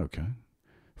 Okay.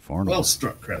 Farnell. Well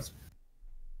struck, Krasmir.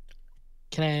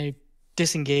 Can I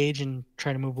disengage and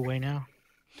try to move away now?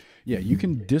 Yeah, you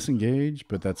can disengage,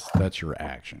 but that's your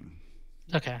action.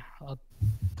 Okay,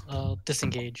 I'll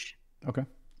disengage. Okay.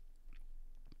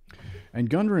 And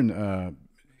Gundren,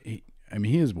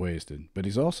 he is wasted, but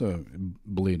he's also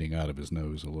bleeding out of his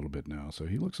nose a little bit now, so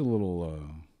he looks a little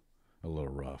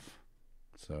rough.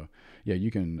 So yeah, you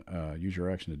can use your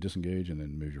action to disengage and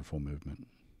then move your full movement.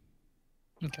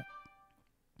 Okay.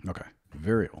 Okay.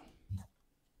 Varial.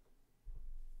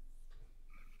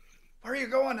 Where are you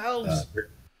going, elves?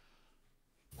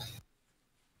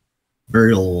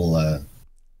 Burial will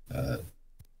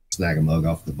snag a mug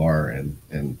off the bar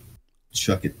and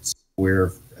chuck it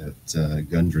square at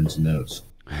Gundren's nose.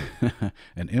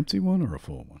 An empty one or a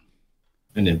full one?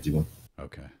 An empty one.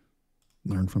 Okay.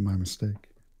 Learn from my mistake.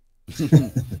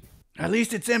 At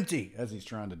least it's empty as he's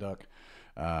trying to duck.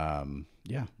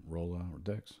 Yeah, roll or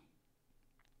dex.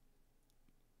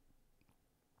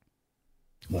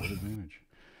 What advantage?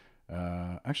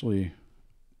 Actually,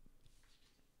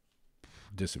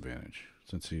 disadvantage.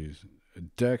 Since he's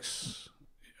dex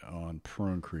on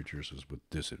prone creatures is with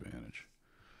disadvantage.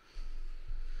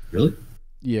 Really?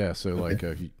 Yeah, so Okay.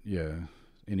 like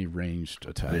any ranged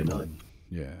attack. didn't know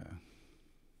Yeah.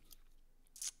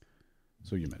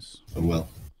 So you miss. Oh well,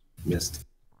 missed.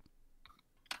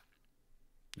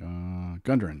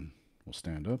 Gundren will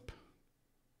stand up.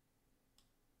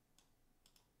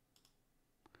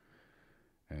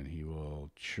 And he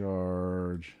will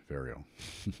charge Varial.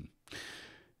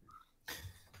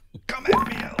 Come at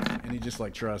me, elf! And he just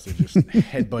like tries to just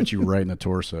headbutt you right in the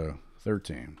torso.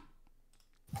 13.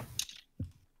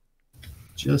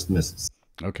 Just misses.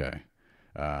 Okay.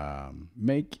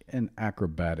 Make an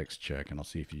acrobatics check, and I'll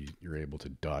see if you're able to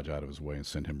dodge out of his way and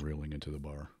send him reeling into the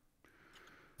bar.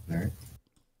 All right.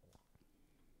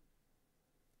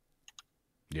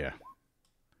 Yeah.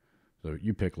 So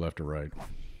you pick left or right.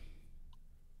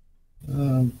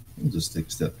 We'll just take a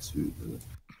step to the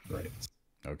right.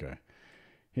 Okay.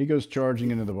 He goes charging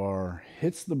into the bar,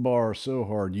 hits the bar so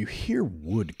hard, you hear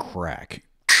wood crack.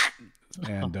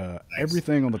 And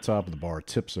everything on the top of the bar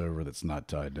tips over that's not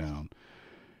tied down.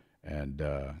 And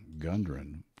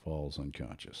Gundren falls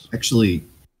unconscious. Actually,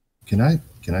 can I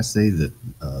say that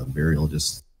Burial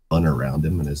just spun around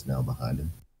him and is now behind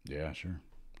him? Yeah, sure.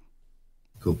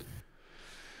 Cool.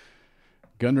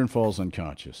 Gundren falls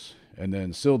unconscious. And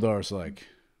then Sildar's like,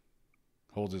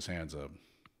 holds his hands up.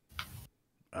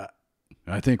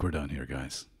 I think we're done here,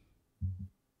 guys.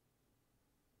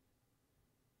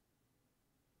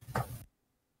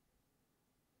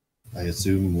 I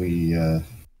assume we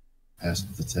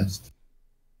passed the test.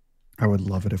 I would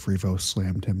love it if Revo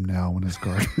slammed him now when his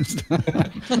guard is down.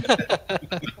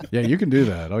 Yeah, you can do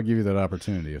that. I'll give you that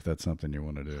opportunity if that's something you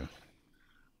want to do.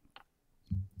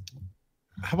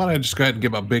 How about I just go ahead and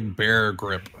give a big bear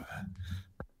grip?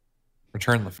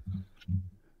 Return the.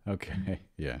 Okay,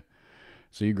 yeah.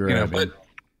 So you grab him.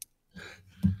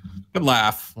 Good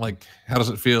laugh. Like, how does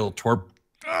it feel? Torp.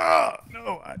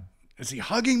 No. Is he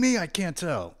hugging me? I can't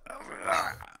tell.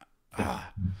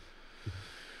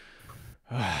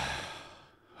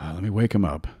 Let me wake him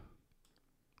up.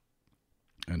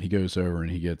 And he goes over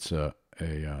and he gets a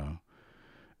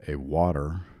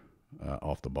water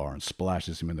off the bar and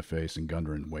splashes him in the face, and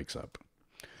Gundren wakes up.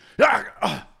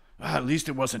 At least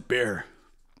it wasn't beer.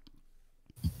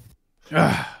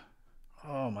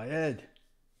 Oh, my head.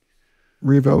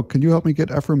 Revo, can you help me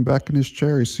get Ephraim back in his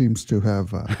chair? He seems to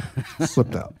have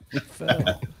slipped out. He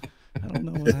fell. I don't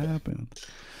know what happened.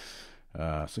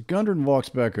 So Gundren walks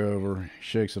back over,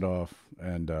 shakes it off,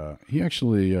 and he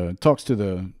actually talks to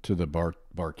the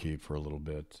barkeep for a little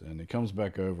bit, and he comes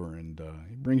back over and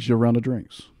he brings you a round of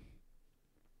drinks.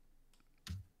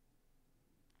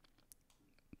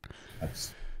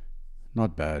 Nice.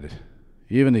 Not bad.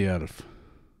 Even the elf.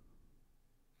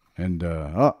 And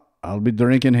I'll be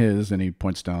drinking his, and he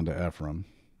points down to Ephraim,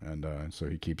 and so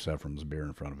he keeps Ephraim's beer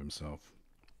in front of himself.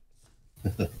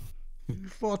 You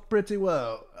fought pretty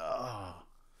well.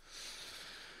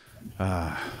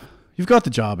 You've got the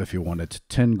job if you want it.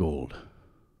 10 gold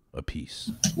apiece.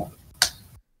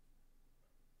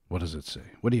 What does it say?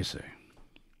 What do you say?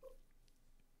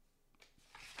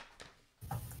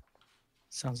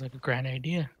 Sounds like a grand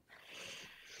idea.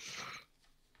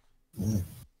 Yeah.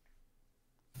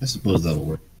 I suppose that'll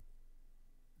work.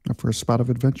 Up for a spot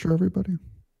of adventure, everybody?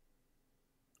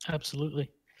 Absolutely.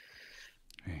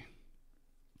 Hey.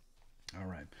 All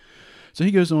right. So he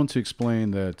goes on to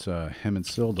explain that him and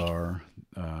Sildar,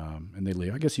 and they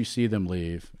leave. I guess you see them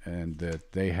leave, and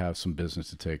that they have some business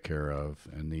to take care of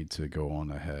and need to go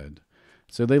on ahead.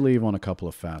 So they leave on a couple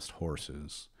of fast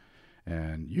horses.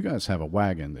 And you guys have a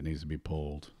wagon that needs to be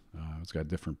pulled. It's got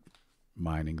different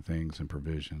mining things and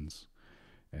provisions.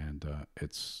 And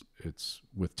it's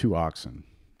with 2 oxen,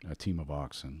 a team of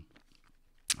oxen.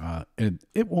 And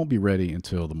it won't be ready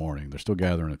until the morning. They're still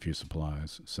gathering a few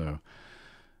supplies. So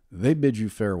they bid you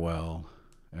farewell,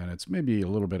 and it's maybe a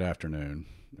little bit afternoon.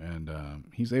 And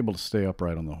he's able to stay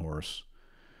upright on the horse,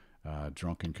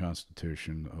 drunken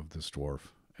constitution of this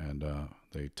dwarf, and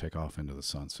they take off into the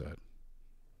sunset.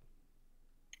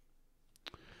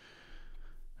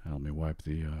 Let me wipe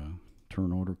the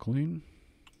turn order clean.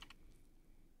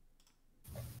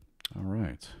 All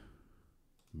right.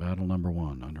 Battle number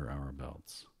 1 under our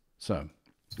belts. So,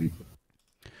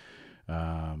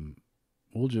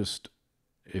 we'll just,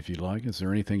 if you'd like, is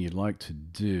there anything you'd like to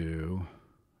do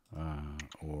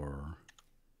or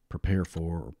prepare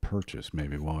for or purchase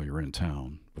maybe while you're in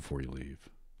town before you leave?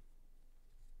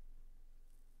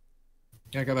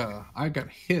 Yeah, I got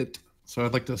hit, so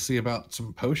I'd like to see about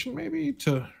some potion maybe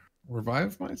to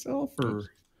revive myself, or.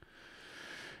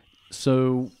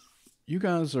 So you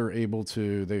guys are able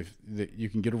to. You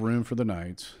can get a room for the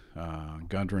night.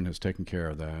 Gundren has taken care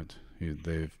of that.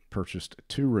 They've purchased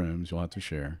 2 rooms. You'll have to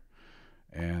share,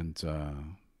 and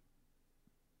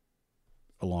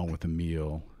along with a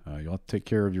meal, you'll have to take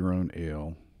care of your own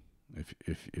ale.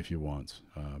 if you want.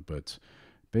 But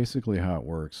basically, how it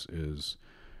works is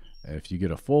if you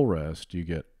get a full rest, you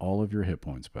get all of your hit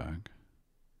points back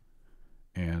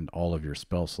and all of your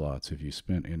spell slots if you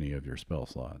spent any of your spell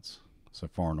slots. So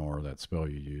far nor that spell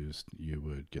you used, you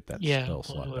would get that spell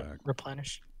slot back.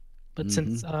 Replenish. But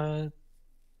since I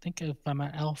think if I'm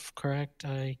an elf, correct,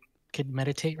 I could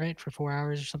meditate, right, for 4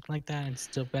 hours or something like that and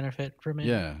still benefit from it.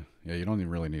 Yeah, you don't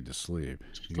even really need to sleep.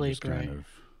 You can just right. kind of,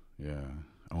 Yeah.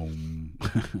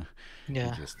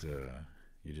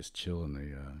 You just chill in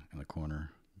the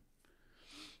corner.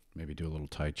 Maybe do a little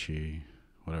tai chi,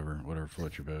 whatever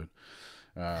floats your boat.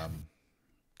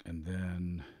 And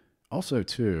then also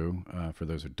too, for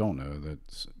those who don't know,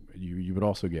 that you would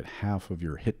also get half of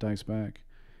your hit dice back.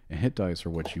 And hit dice are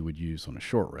what you would use on a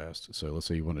short rest. So let's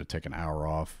say you wanted to take an hour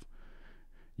off,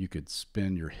 you could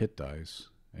spend your hit dice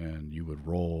and you would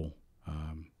roll.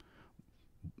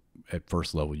 At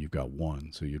first level, you've got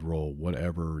 1. So you'd roll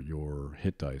whatever your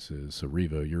hit dice is. So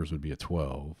Revo, yours would be a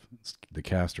 12. The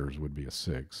casters would be a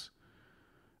 6.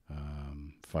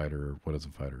 Fighter, what is a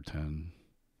fighter? 10.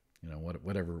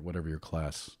 Whatever your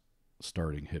class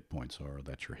starting hit points are,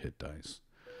 that's your hit dice.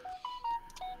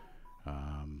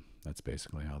 That's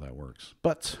basically how that works.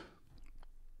 But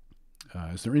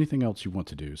is there anything else you want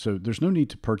to do? So there's no need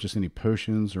to purchase any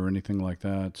potions or anything like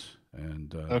that.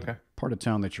 And Okay. part of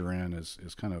town that you're in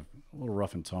is kind of a little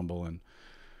rough and tumble and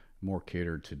more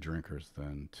catered to drinkers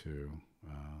than to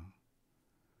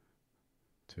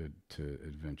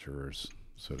adventurers,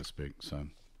 so to speak. So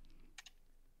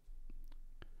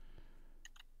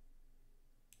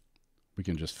we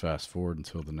can just fast forward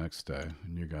until the next day,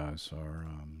 and you guys are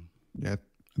Yeah,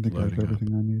 I think I have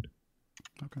everything I need.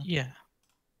 okay. Yeah.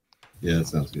 Yeah, that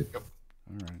sounds good. All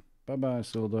right. Bye-bye,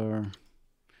 Sildar.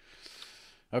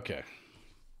 Okay.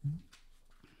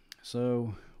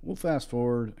 So we'll fast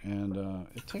forward, and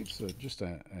it takes just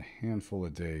a handful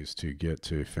of days to get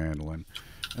to Phandalin.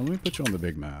 And let me put you on the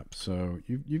big map. So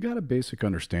you've got a basic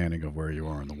understanding of where you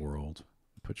are in the world.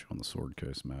 I'll put you on the Sword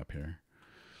Coast map here.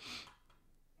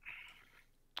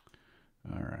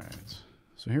 All right.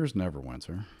 So here's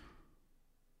Neverwinter.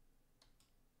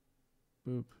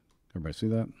 Boop. Everybody see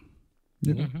that?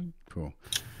 Yeah. Mm-hmm. Cool.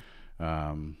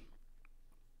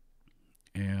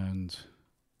 And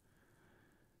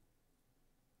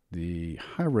the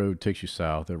high road takes you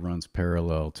south. It runs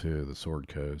parallel to the Sword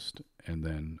Coast. And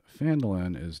then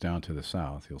Phandalin is down to the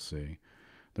south, you'll see.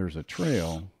 There's a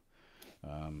trail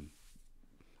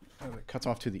that cuts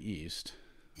off to the east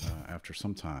after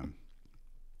some time.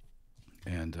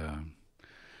 And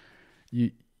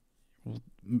you will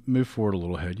move forward a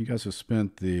little ahead. You guys have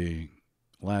spent the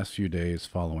last few days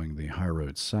following the high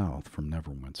road south from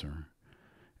Neverwinter.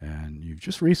 And you've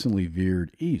just recently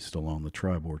veered east along the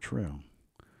Tribor Trail.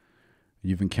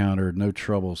 You've encountered no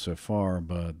trouble so far,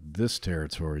 but this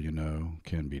territory,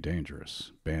 can be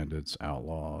dangerous. Bandits,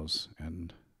 outlaws,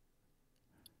 and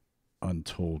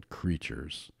untold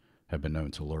creatures have been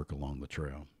known to lurk along the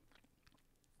trail.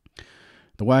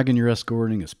 The wagon you're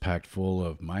escorting is packed full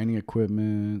of mining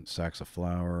equipment, sacks of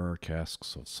flour,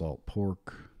 casks of salt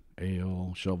pork,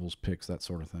 ale, shovels, picks, that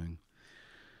sort of thing.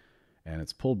 And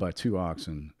it's pulled by 2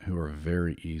 oxen who are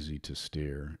very easy to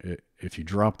steer. If you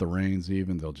drop the reins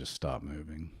even, they'll just stop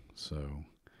moving. So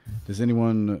does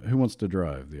anyone, who wants to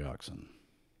drive the oxen?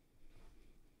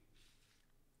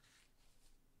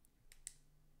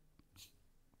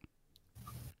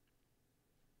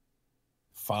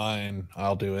 Fine,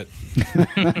 I'll do it.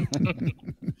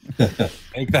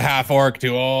 Make the half orc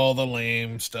do all the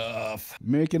lame stuff.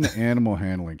 Make an animal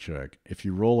handling check. If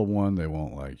you roll a 1, they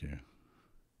won't like you.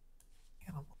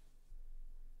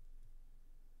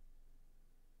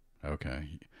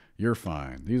 Okay, you're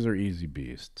fine. These are easy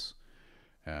beasts,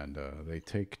 and they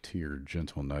take to your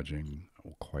gentle nudging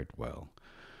quite well.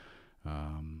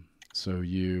 So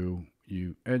you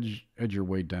edge your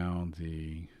way down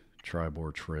the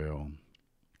Tribor Trail,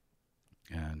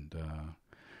 and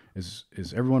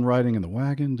is everyone riding in the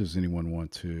wagon? Does anyone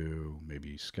want to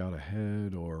maybe scout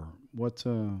ahead, or what?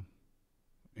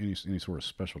 Any sort of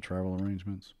special travel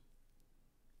arrangements?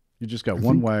 You just got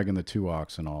one wagon, the 2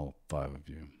 oxen, all 5 of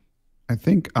you. I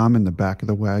think I'm in the back of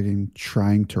the wagon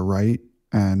trying to write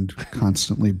and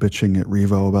constantly bitching at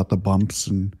Revo about the bumps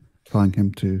and telling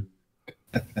him to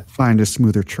find a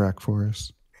smoother track for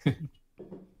us.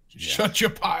 Shut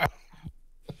your pile.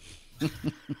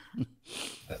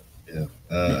 Yeah.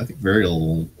 I think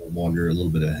Varial will wander a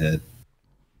little bit ahead,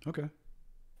 Okay.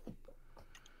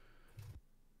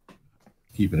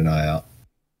 keeping an eye out.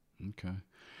 Okay.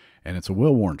 And it's a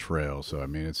well-worn trail, so I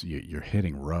mean, it's you're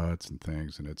hitting ruts and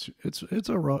things, and it's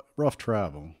a rough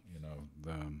travel.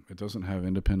 It doesn't have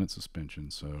independent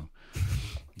suspension, so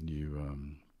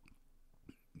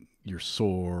you're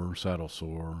sore, saddle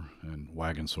sore, and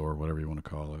wagon sore, whatever you want to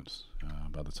call it,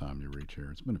 by the time you reach here.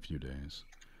 It's been a few days.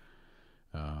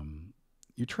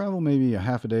 You travel maybe a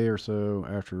half a day or so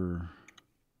after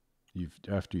you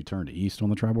turn east on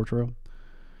the Tribord Trail,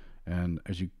 and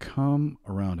as you come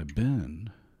around a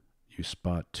bend, you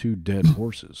spot two dead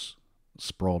horses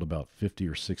sprawled about 50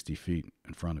 or 60 feet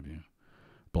in front of you,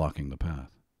 blocking the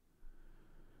path.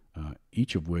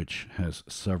 Each of which has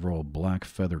several black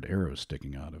feathered arrows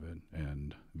sticking out of it.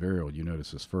 And Varial, you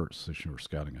notice this first as you were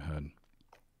scouting ahead.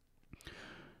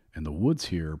 And the woods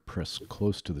here press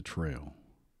close to the trail,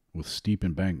 with steep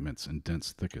embankments and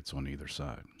dense thickets on either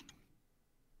side.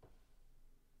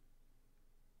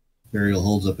 Burial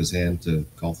holds up his hand to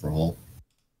call for a halt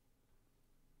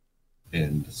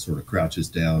and sort of crouches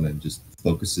down and just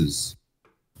focuses,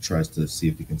 tries to see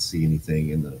if he can see anything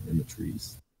in the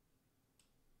trees.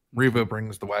 Reva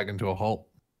brings the wagon to a halt.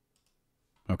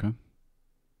 Okay.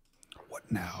 What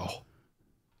now?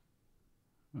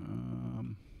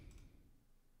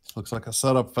 Looks like a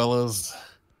setup, fellas.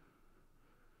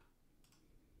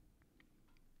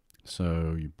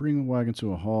 So you bring the wagon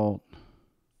to a halt,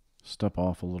 step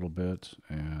off a little bit,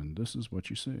 and this is what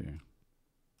you see.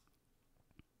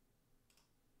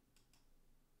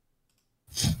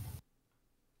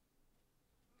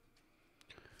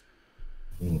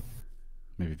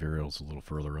 Maybe Varial's a little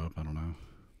further up. I don't know.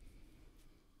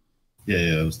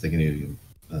 Yeah, I was thinking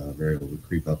Varial would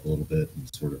creep up a little bit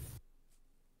and sort of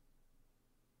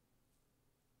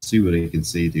see what he can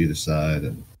see to either side.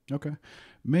 And Okay.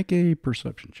 Make a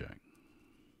perception check.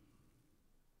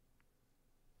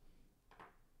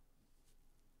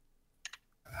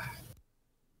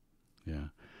 Yeah.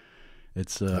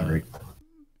 It's not great.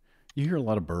 you hear a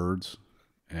lot of birds,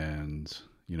 and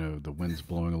the wind's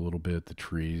blowing a little bit, the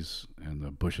trees and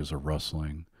the bushes are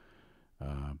rustling,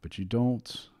 but you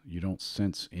don't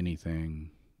sense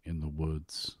anything in the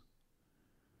woods.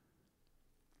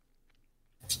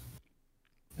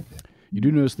 You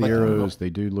do notice the arrows. They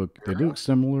do look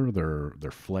similar. They're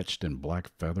fletched in black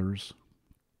feathers,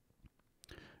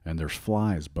 and there's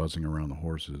flies buzzing around the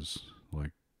horses,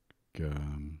 like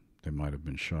they might have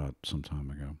been shot some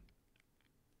time ago.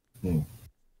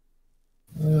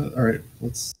 All right,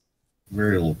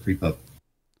 Varial will creep up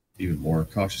even more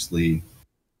cautiously,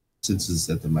 senses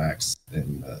at the max,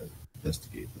 and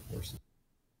investigate the horses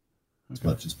as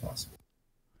much as possible.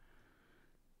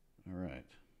 All right.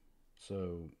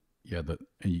 So yeah,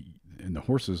 and the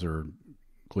horses are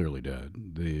clearly dead.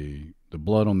 The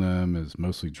blood on them is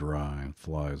mostly dry, and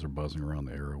flies are buzzing around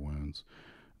the arrow wounds.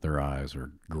 Their eyes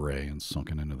are gray and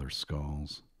sunken into their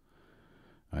skulls.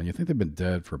 You think they've been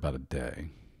dead for about a day,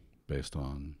 based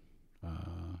on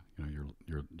your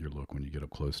look when you get up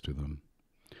close to them.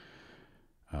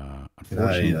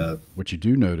 Unfortunately, what you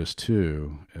do notice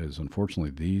too is,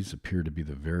 unfortunately, these appear to be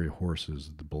the very horses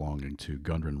belonging to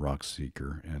Gundren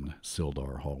Rockseeker and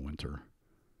Sildar Hallwinter.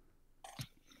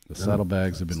 The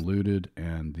saddlebags have been looted,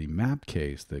 and the map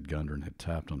case that Gundren had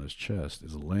tapped on his chest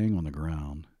is laying on the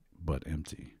ground, but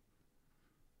empty.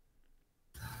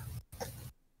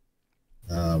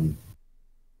 I'd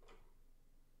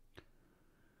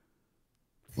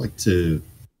like to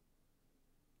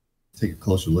take a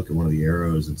closer look at one of the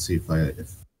arrows and see if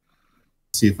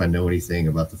I know anything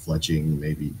about the fletching.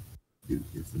 Maybe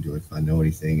if I know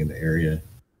anything in the area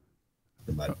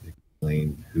that might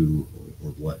explain who or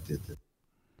what did this.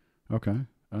 Okay.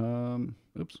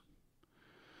 Oops.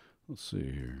 Let's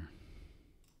see here.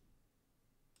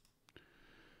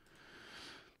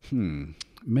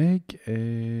 Make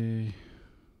a,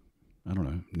 I don't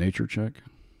know, nature check.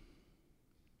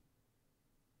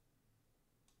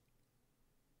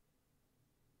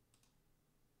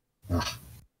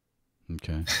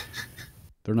 Okay.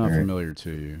 They're not familiar to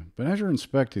you. But as you're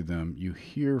inspecting them, you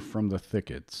hear from the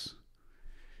thickets,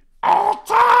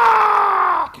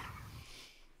 "Attack!"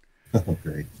 Oh,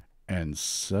 great. And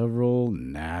several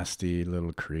nasty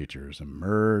little creatures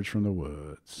emerge from the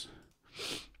woods.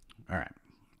 All right.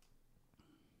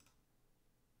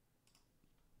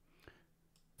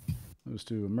 Those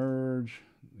two emerge.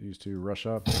 These two rush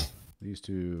up. These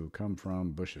two come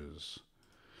from bushes.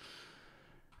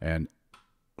 And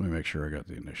let me make sure I got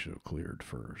the initiative cleared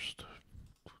first.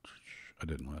 I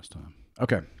didn't last time.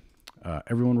 Okay.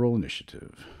 Everyone roll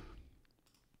initiative.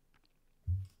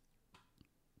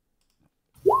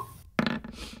 All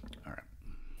right.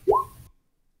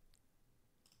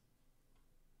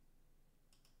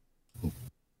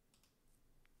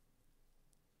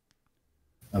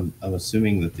 I'm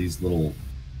assuming that these little,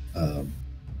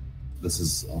 this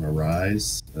is on a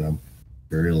rise, and I'm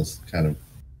Burial's kind of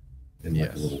in like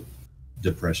Yes. a little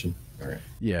depression. All right.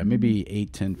 Yeah, maybe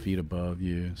 8-10 feet above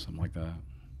you, something like that.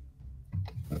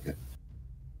 Okay.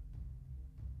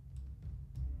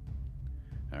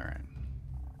 All right.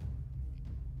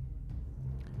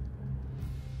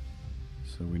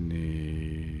 So we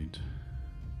need.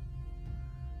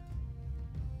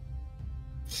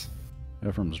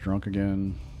 Ephraim's drunk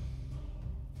again.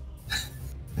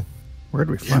 Where'd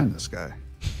we find this guy?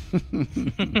 That's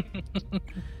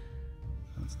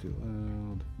too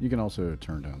loud. You can also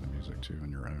turn down the music too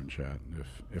in your own chat.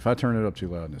 If I turn it up too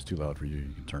loud and it's too loud for you,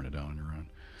 you can turn it down on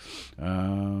your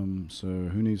own. So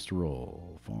who needs to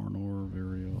roll? Farnor,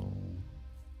 Varial,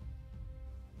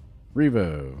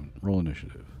 Revo. Roll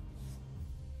initiative.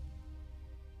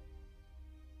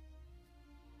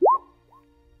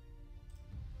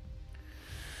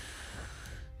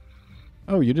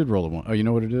 Oh, you did roll a one. Oh, you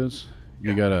know what it is?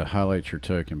 You gotta highlight your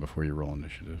token before you roll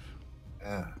initiative.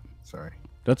 Yeah, sorry.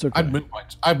 That's okay.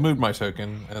 I've moved my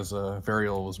token as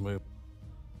Varial was moved.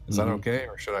 Is that Mhm. okay,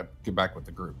 or should I get back with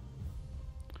the group?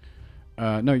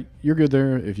 No, you're good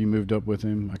there. If you moved up with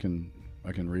him, I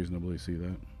can reasonably see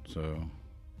that. So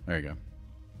there you go.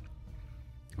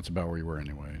 That's about where you were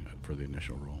anyway for the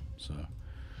initial roll. So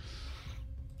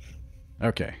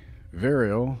okay,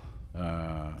 Varial,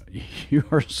 you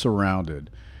are surrounded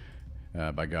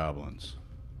by goblins,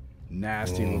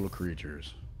 nasty little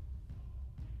creatures.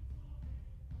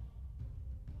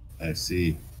 I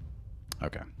see.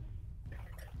 Okay.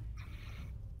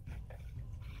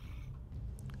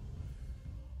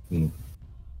 Hmm.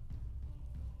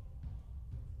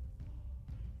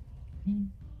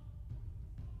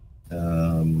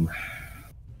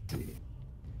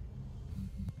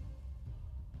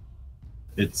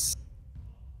 It's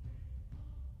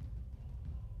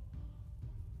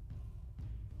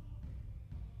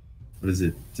what is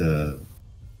it?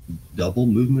 Double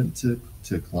movement to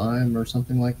climb or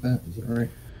something like that? Is that right?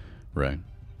 Right.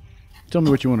 Tell me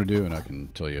what you want to do, and I can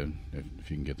tell you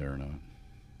if you can get there or not.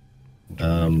 We'll try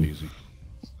to make it easy.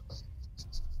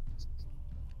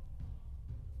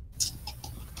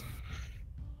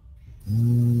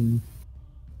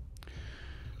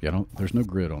 Yeah, there's no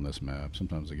grid on this map.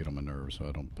 Sometimes they get on my nerves, so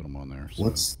I don't put them on there. So.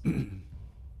 What's?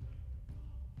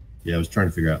 Yeah, I was trying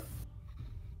to figure out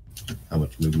how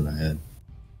much movement I had.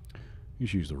 You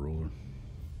should use the ruler.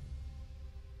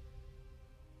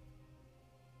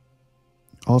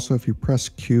 Also, if you press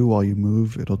Q while you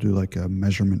move, it'll do like a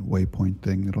measurement waypoint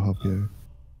thing. It'll help you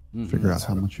figure out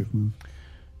how much you've moved.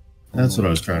 That's what I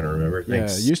was trying to remember. Yeah,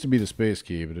 Thanks. it used to be the space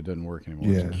key, but it doesn't work anymore.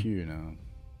 It's a Q now.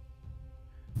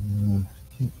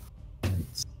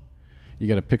 You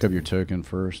got to pick up your token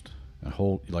first and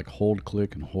hold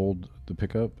click and hold the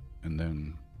pickup, and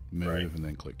then move and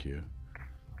then click Q.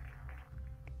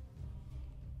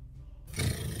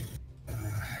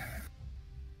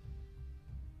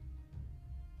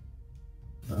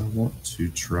 I want to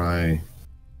try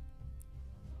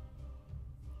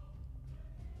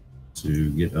to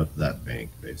get up that bank,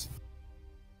 basically.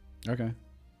 Okay.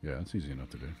 Yeah, it's easy enough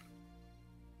to do.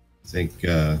 I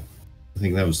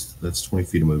think that's 20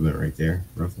 feet of movement right there,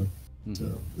 roughly.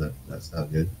 So that's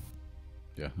not good.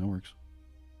 Yeah, that works.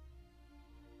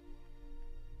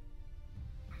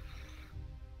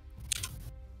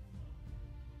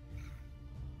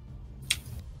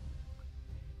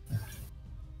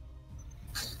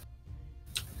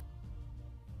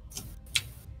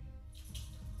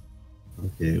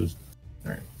 Okay, it was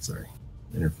all right. Sorry,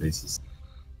 interface is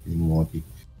getting wonky.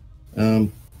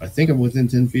 I think I'm within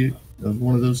 10 feet of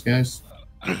one of those guys.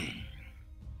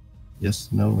 Yes,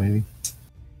 no, maybe.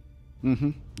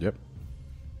 Yep.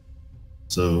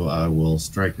 So I will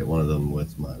strike at one of them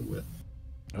with my whip.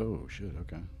 Oh shit.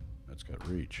 Okay, that's got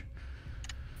reach.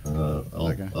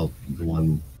 I'll the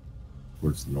one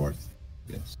towards the north.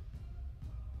 Yes.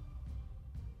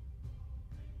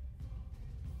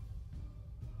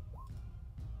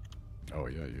 Oh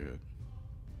yeah, you hit.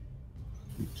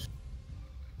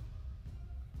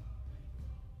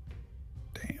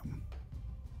 Damn.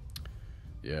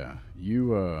 Yeah,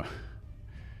 you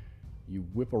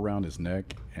whip around his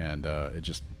neck, and it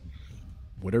just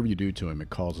whatever you do to him, it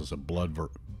causes a blood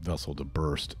vessel to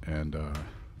burst, and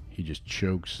he just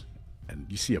chokes, and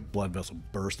you see a blood vessel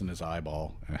burst in his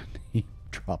eyeball, and he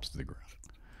drops to the ground.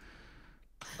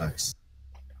 Nice.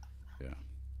 Yeah.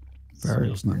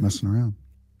 Varial's not messing around.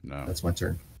 No. That's my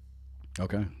turn.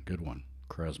 Okay, good one,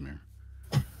 Krasmir.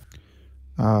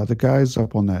 The guys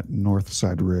up on that north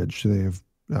side ridge, they have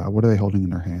what are they holding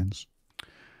in their hands?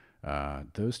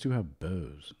 Those two have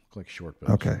bows. Look like short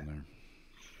bows. Okay. In there.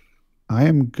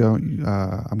 I'm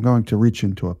going to reach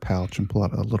into a pouch and pull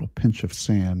out a little pinch of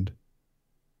sand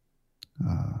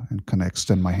and kind of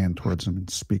extend my hand towards them and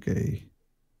speak a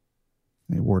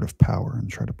word of power and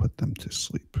try to put them to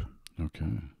sleep. Okay.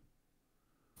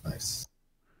 Nice.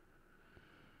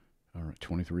 All right.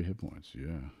 23 hit points.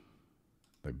 Yeah.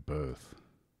 They both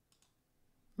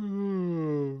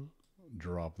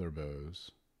drop their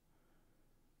bows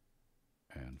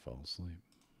and fall asleep.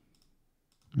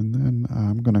 And then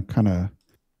I'm going to kind of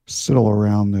sidle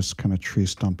around this kind of tree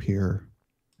stump here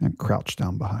and crouch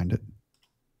down behind it.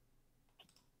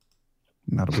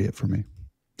 And that'll be it for me.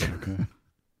 Okay.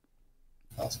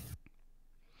 Awesome.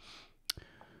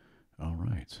 All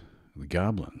right. The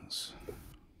goblins.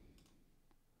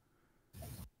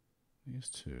 These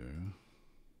two.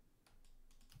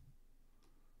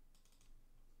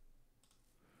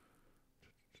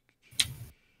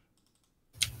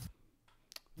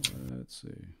 Let's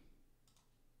see.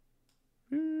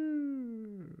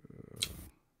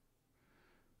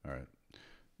 All right.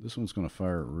 This one's going to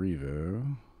fire at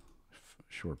Revo.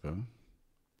 Short bow.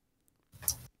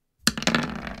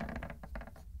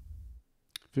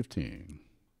 15.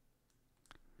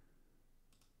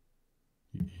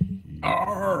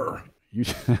 Arr!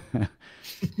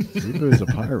 Revo is a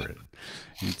pirate.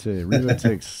 Revo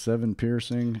takes 7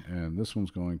 piercing, and this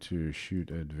one's going to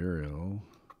shoot at Variel.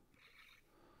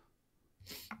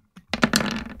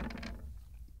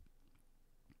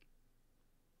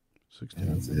 Yeah,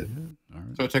 that's it. All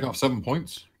right. So I take off 7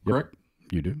 points, correct?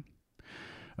 Yep, you do.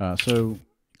 So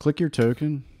click your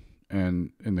token,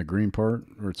 and in the green part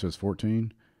where it says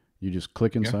 14, you just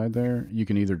click inside there. You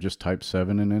can either just type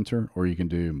 7 and enter, or you can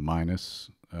do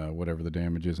minus whatever the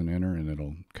damage is and enter, and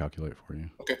it'll calculate for you.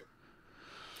 Okay.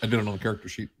 I did it on the character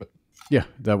sheet, but yeah,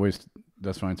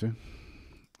 that's fine too.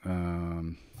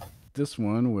 This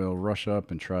one will rush up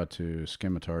and try to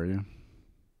scimitar you.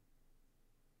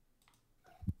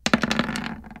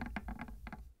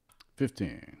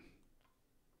 15.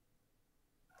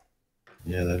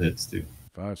 Yeah, that hits too.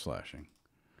 5 slashing.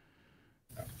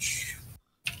 Ouch.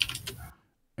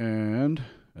 And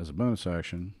as a bonus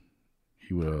action,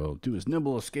 he will do his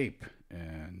nimble escape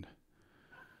and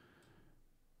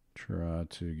try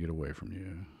to get away from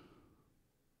you.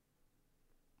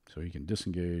 So he can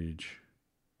disengage.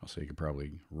 I'll say he could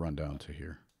probably run down to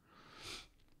here.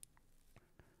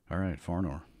 All right,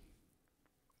 Farnor.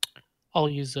 I'll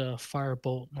use a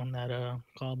firebolt on that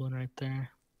goblin right there.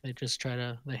 They hit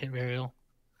Variel.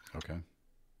 Okay.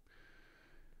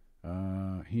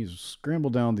 He's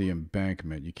scrambled down the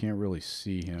embankment. You can't really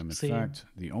see him. In fact,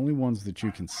 the only ones that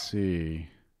you can see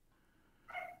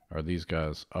are these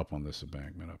guys up on this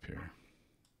embankment up here.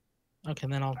 Okay,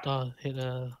 then I'll hit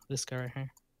this guy right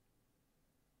here.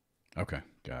 Okay,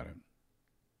 got it.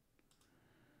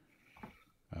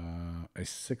 A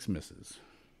 6 misses.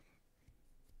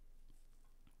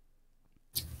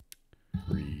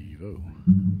 Revo.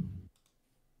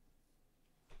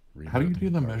 how do you do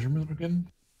the measurement again?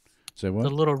 Say what? The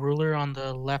little ruler on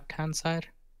the left-hand side.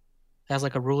 It has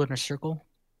like a ruler in a circle.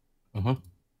 Uh-huh.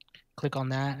 Click on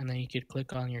that, and then you could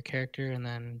click on your character and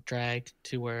then drag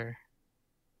to where...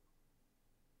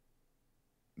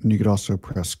 And you could also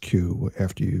press Q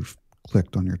after you've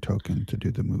clicked on your token to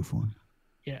do the move one.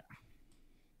 Yeah.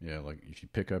 Yeah, like if you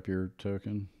pick up your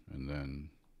token and then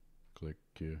click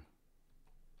Q.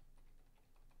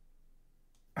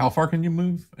 How far can you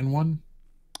move in one?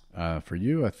 For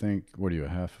you, I think, what are you, a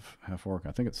half orc?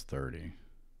 I think it's 30.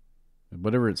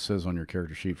 Whatever it says on your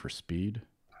character sheet for speed.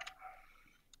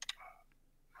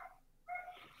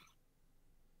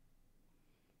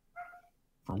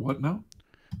 For what now?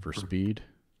 For speed.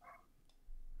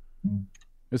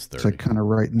 It's 30. It's like kind of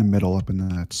right in the middle up in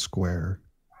that square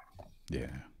Yeah.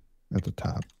 at the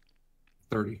top.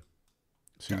 30.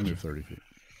 So you can move 30 feet.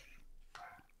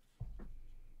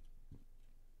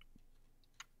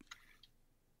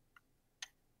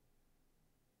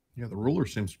 Yeah, the ruler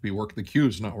seems to be working. The Q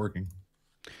is not working.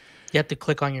 You have to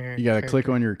click on your... You got to click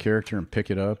on your character and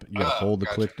pick it up. You got to hold the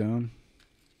gotcha. click down.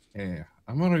 Yeah.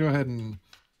 I'm going to go ahead and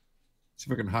see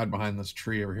if I can hide behind this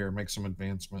tree over here and make some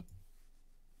advancement.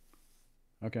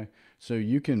 Okay. So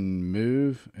you can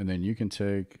move, and then you can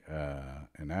take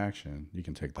an action. You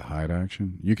can take the hide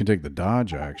action. You can take the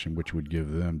dodge action, which would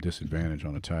give them disadvantage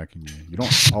on attacking you. You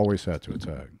don't always have to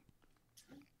attack.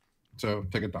 So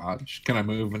take a dodge. Can I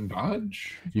move and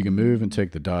dodge? You can move and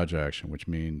take the dodge action, which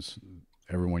means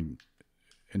everyone,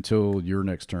 until your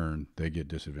next turn, they get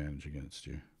disadvantage against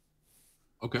you.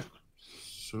 Okay.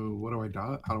 So what do I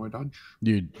dodge? How do I dodge?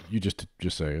 You just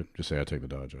say it. Just say I take the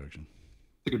dodge action.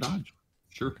 Take a dodge.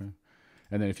 Sure. Okay.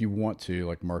 And then if you want to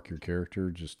like mark your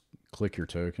character, just click your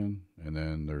token, and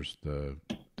then there's the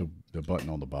button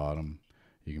on the bottom.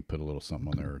 You can put a little something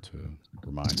on there to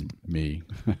remind me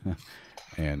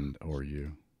and or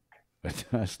you.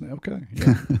 Okay,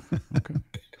 yeah, okay.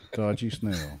 Dodgy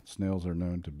snail. Snails are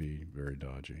known to be very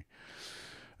dodgy.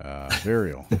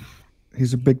 Varial.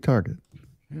 He's a big target.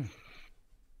 Yeah.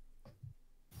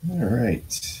 All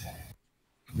right.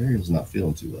 Mariel's not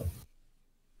feeling too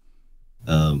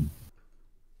well.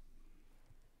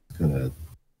 Gonna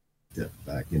dip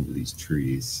back into these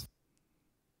trees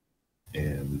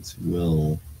and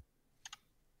will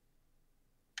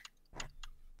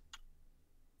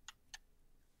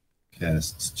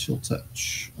cast Chill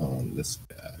Touch on this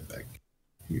guy back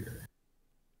here.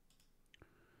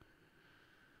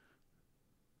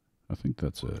 I think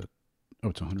that's it. Oh,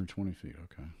 it's 120 feet.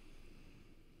 Okay.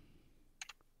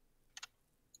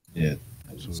 Yeah.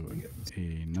 So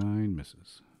a 9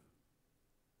 misses.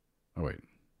 Oh wait,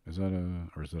 is that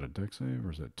a dex save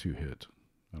or is that 2 hit?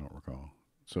 I don't recall.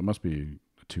 So it must be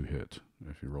a 2 hit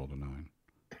if you rolled a 9.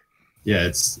 Yeah,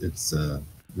 it's a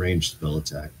ranged spell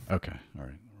attack. Okay, all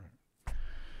right.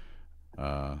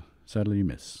 Sadly, you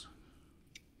miss.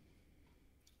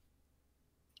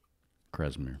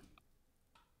 Krasimir.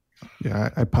 Yeah,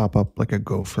 I pop up like a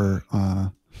gopher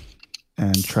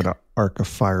and try to arc a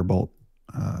firebolt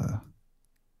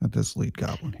at this lead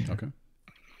goblin here. Okay.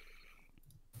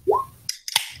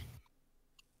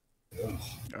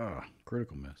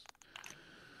 Critical miss.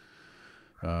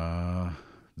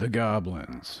 The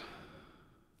goblins.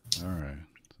 All right.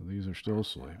 So these are still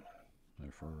asleep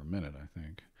for a minute, I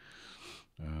think.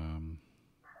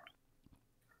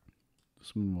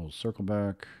 This one will circle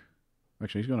back.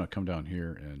 Actually, he's going to come down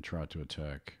here and try to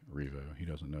attack Revo. He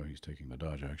doesn't know he's taking the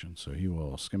dodge action, so he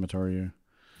will scimitar you.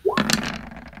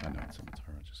 I know it's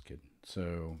scimitar. I'm just kidding.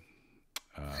 So,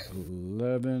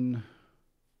 11.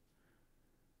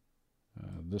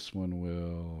 This one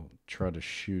will try to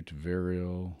shoot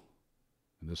Varial,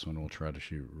 and this one will try to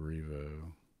shoot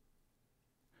Revo.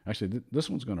 Actually, this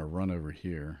one's going to run over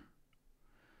here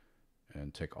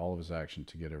and take all of his action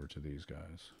to get over to these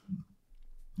guys.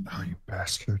 Oh, you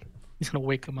bastard. He's gonna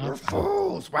wake him up. You're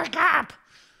fools! Wake up!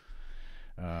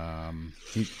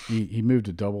 He moved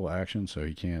a double action, so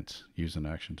he can't use an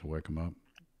action to wake him up.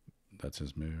 That's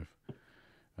his move.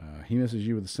 He misses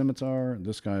you with a scimitar.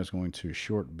 This guy is going to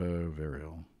short bow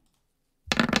Varial.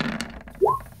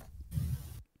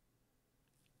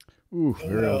 Ooh,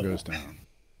 Varial goes down.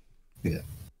 Yeah.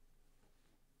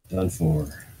 Done for.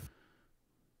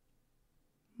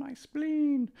 My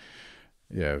spleen.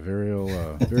 Yeah,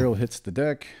 Varial hits the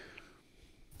deck.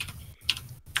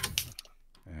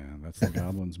 And that's the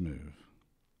goblin's move.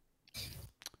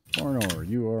 Farnor,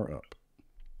 you are up.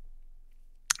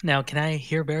 Now, can I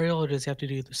hear Burial, or does he have to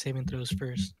do the saving throws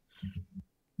first?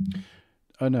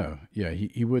 Oh, no. Yeah,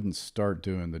 he wouldn't start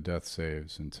doing the death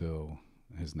saves until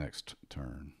his next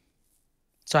turn.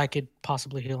 So I could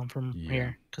possibly heal him from Yeah.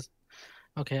 here.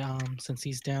 Okay, since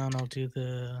he's down, I'll do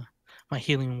my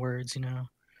healing words,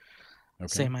 Okay.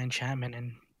 say my enchantment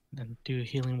and do a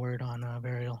healing word on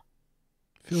Burial.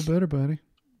 Feel better, buddy.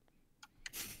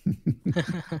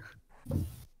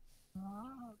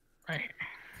 Right here.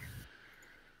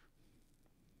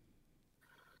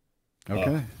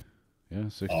 Okay. Yeah,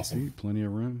 60 awesome. feet, plenty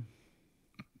of room.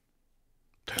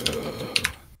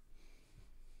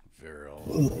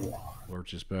 Varial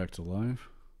lurches back to life.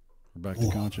 Or back to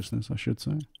consciousness, I should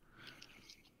say.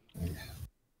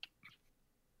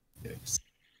 Yikes.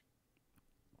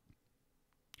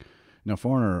 Now,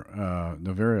 Farner,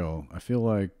 Varial, I feel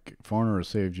like Farner has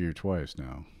saved you twice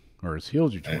now. Or has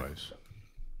healed you twice.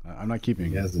 I'm not keeping...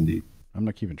 He has indeed. I'm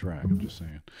not keeping track. I'm just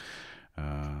saying.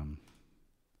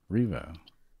 Revo.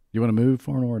 You want to move,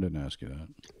 Farnor? I didn't ask you that.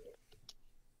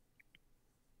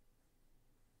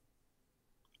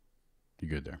 You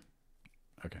good there?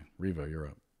 Okay. Revo, you're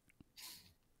up.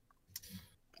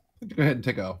 Go ahead and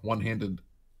take a one-handed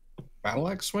battle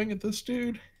axe swing at this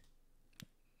dude.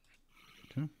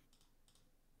 Okay.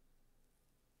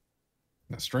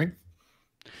 That strength?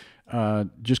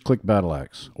 Just click battle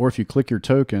axe. Or if you click your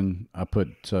token, I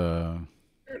put... There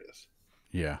it is.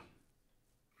 Yeah.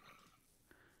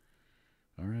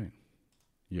 All right.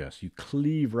 Yes, you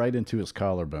cleave right into his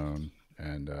collarbone,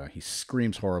 and he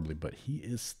screams horribly, but he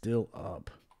is still up.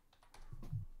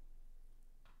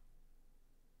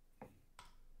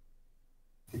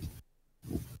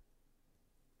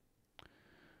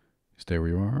 Stay where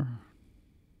you are.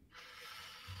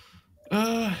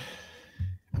 I'm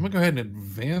gonna go ahead and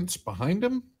advance behind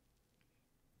him,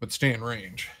 but stay in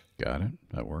range. Got it.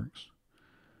 That works.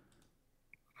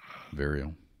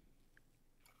 Varial.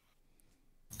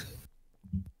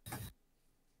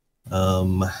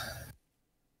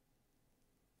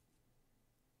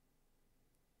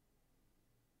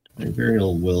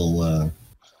 Varial will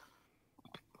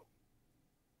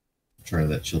try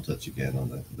that chill touch again on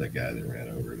that guy that ran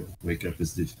over to wake up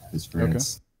his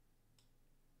friends.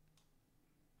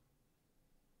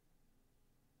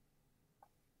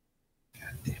 Okay.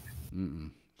 God damn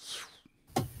it.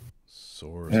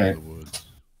 Soars in the woods.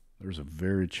 There's a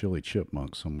very chilly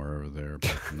chipmunk somewhere over there,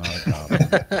 but not a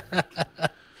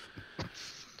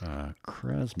goblin.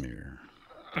 Krasmir.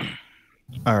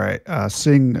 All right.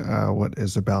 Seeing what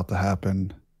is about to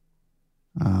happen,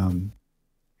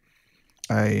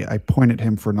 I point at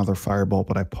him for another firebolt,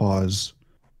 but I pause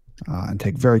and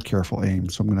take very careful aim.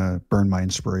 So I'm going to burn my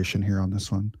inspiration here on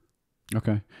this one.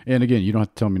 Okay. And again, you don't have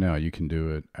to tell me now. You can do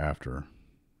it after.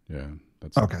 Yeah.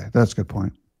 Okay. That's a good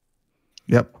point.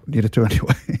 Yep. Needed to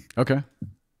anyway. Okay.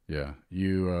 Yeah.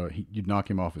 You'd knock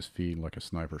him off his feet like a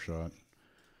sniper shot.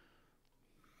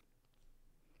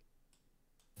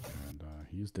 And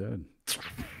he's dead.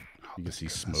 You can see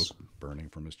smoke burning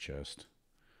from his chest.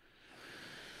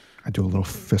 I do a little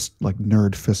fist, like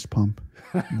nerd fist pump.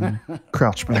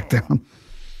 Crouch back down.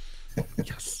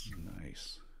 Yes.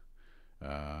 Nice.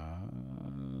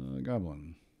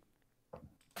 Goblin.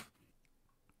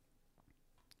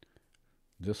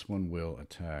 This one will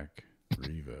attack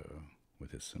Revo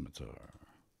with his scimitar.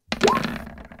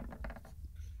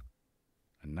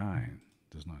 A 9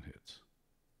 does not hit.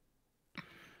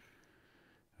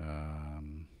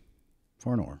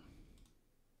 Farnor.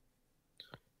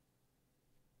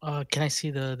 Can I see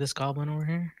this goblin over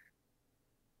here?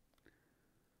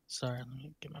 Sorry, let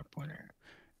me get my pointer.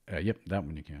 Yep, that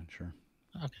one you can, sure.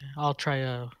 Okay, I'll try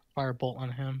a firebolt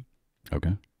on him.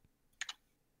 Okay.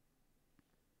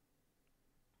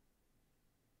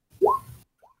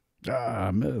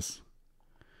 Miss.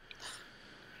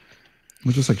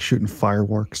 We're just like shooting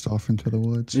fireworks off into the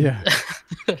woods. Yeah.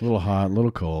 A little hot, a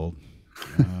little cold.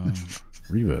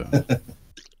 Revo.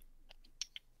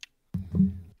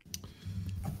 I'm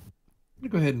gonna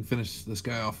go ahead and finish this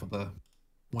guy off with a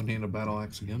one-handed battle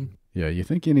axe again. Yeah, you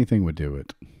think anything would do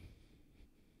it.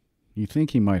 You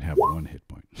think he might have 1 hit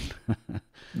point.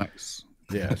 Nice.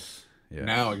 Yes. Yeah.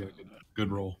 Now I got a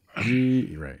good roll.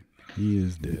 Right. He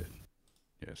is dead.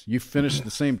 Yes. You finish the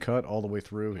same cut all the way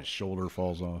through. His shoulder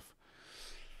falls off.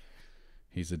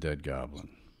 He's a dead goblin.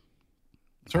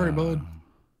 Sorry, bud.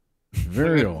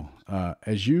 Varial,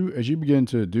 as you begin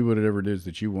to do whatever it is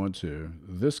that you want to,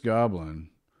 this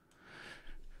goblin,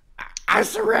 I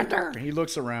surrender. He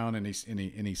looks around and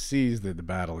he sees that the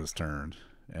battle is turned,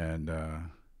 and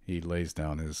he lays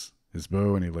down his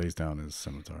bow and he lays down his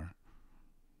scimitar.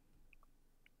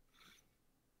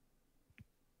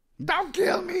 Don't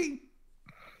kill me.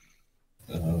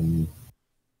 I'm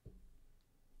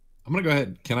gonna go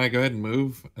ahead. Can I go ahead and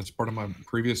move as part of my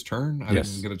previous turn? I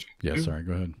didn't get a chance. Yes, sorry.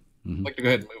 Go ahead. I'd like to go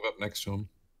ahead and move up next to him.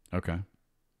 Okay.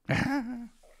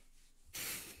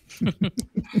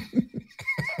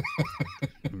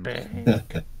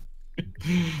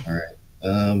 All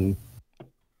right.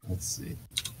 Let's see.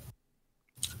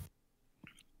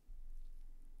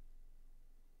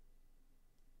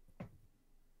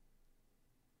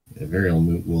 Yeah,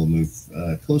 Varial will move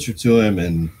closer to him,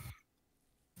 and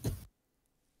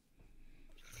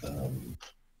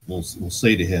we'll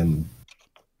say to him,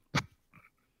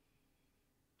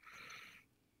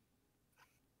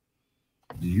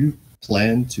 "Do you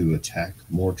plan to attack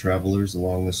more travelers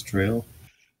along this trail?"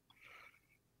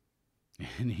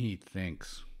 And he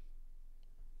thinks,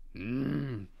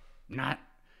 not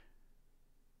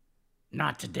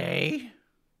today.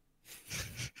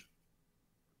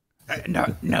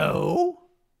 No.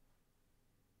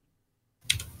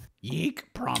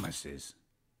 Yeek promises.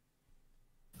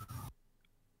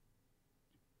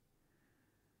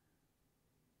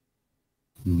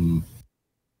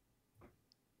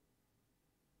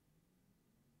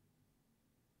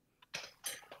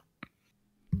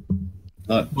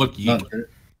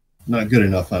 Not good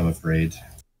enough, I'm afraid.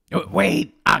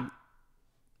 Wait, I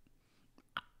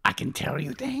can tell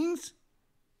you things.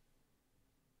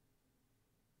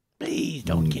 Please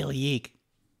don't kill Yeek.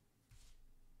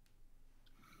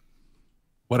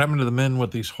 What happened to the men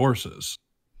with these horses?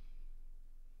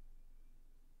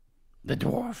 The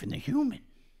dwarf and the human.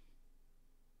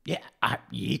 Yeah,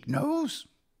 Yeek knows.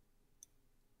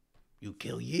 You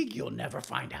kill Yeek, you'll never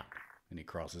find out. And he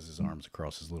crosses his arms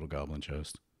across his little goblin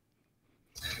chest.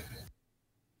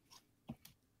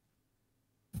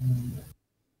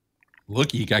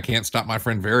 Look, Yeek, I can't stop my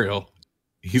friend Varial.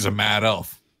 He's a mad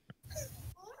elf.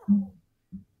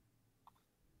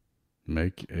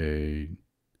 Make a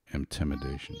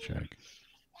intimidation check.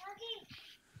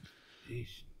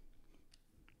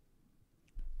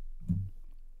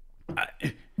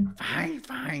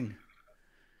 Fine.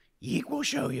 Yeek will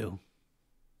show you.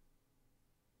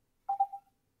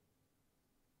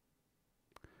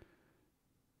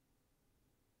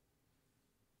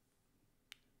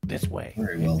 This way.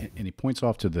 Very well. And he points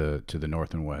off to the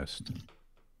north and west.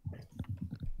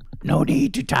 No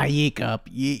need to tie Yeek up.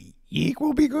 Yeek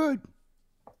will be good.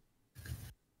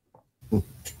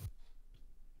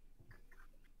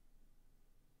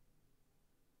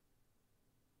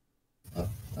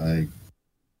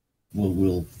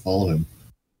 We'll follow him.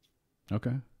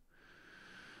 Okay.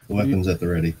 The weapons at the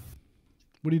ready.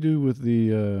 What do you do with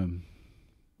the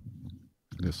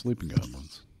sleeping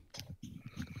goblins?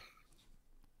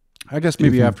 I guess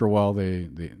maybe after a while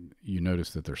you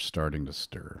notice that they're starting to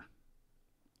stir.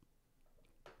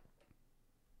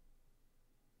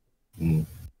 Mm.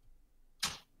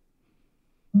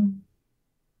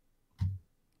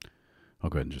 I'll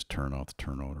go ahead and just turn off the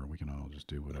turn order. We can all just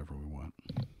do whatever we want.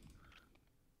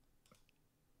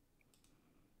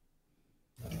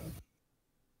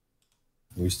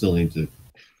 We still need to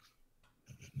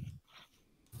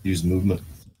use movement.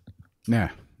 No.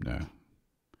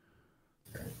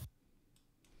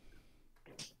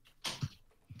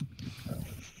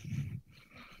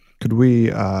 Could we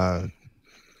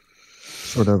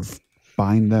sort of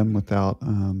bind them without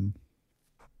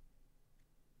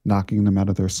knocking them out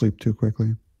of their sleep too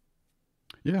quickly?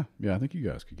 Yeah. I think you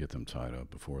guys could get them tied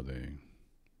up before they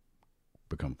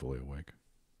become fully awake.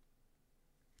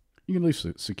 You can at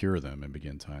least secure them and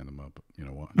begin tying them up. You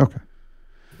know what? Okay.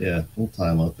 Yeah, we'll tie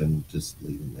them up and just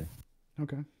leave them there.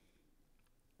 Okay.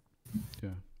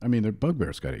 Yeah. I mean, their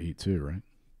bugbear's got to eat too, right?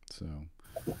 So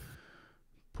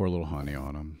pour a little honey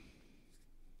on them.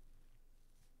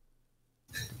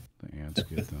 The ants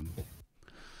get them.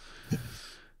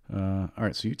 All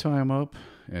right, so you tie them up,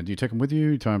 and do you take them with you?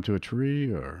 You tie them to a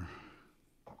tree, or?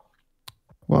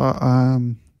 Well,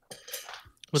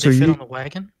 Would so they fit you- on the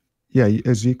wagon? yeah,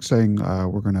 is Yeek saying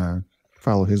we're gonna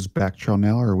follow his back trail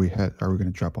now, or are we gonna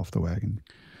drop off the wagon?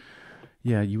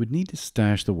 Yeah, you would need to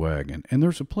stash the wagon, and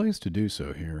there's a place to do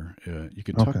so here. You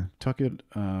could tuck it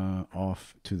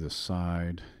off to the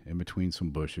side, in between some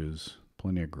bushes.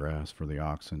 Plenty of grass for the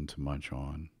oxen to munch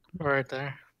on. Right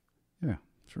there. Yeah,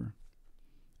 sure.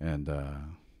 And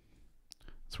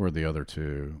that's where the other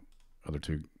two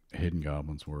hidden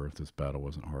goblins were. If this battle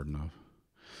wasn't hard enough.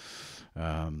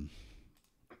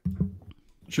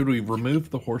 Should we remove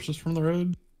the horses from the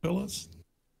road, fellas?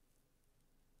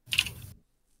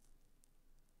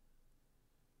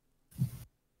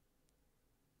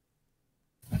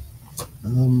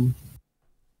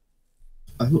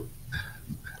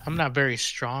 I'm not very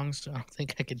strong, so I don't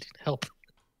think I could help.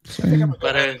 I think I'm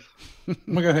But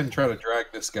gonna go ahead and try to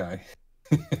drag this guy.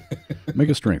 Make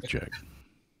a strength check.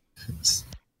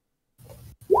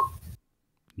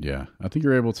 Yeah, I think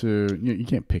you're able to. You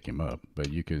can't pick him up,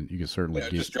 but you can certainly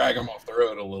just drag him off the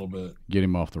road a little bit. Get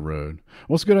him off the road.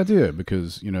 Well, it's a good idea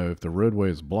because if the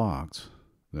roadway is blocked,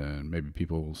 then maybe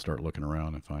people will start looking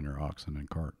around and find your oxen and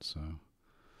carts. So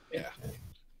Yeah.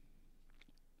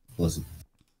 Plus, it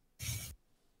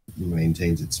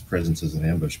maintains its presence as an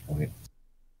ambush point.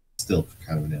 Still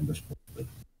kind of an ambush point, but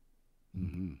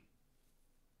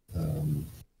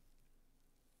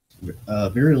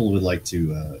Virial would like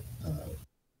to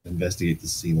investigate the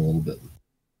scene a little bit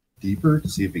deeper to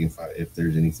see if he can find if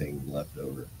there's anything left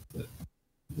over that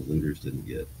the looters didn't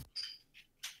get.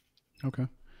 Okay.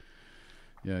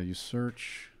 Yeah, you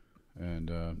search, and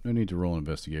no need to roll an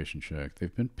investigation check.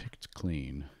 They've been picked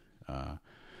clean.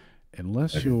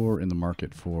 Unless you're in the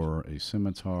market for a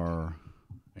scimitar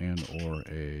and or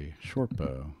a short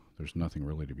bow, there's nothing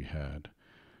really to be had.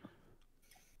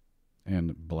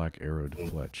 And black arrowed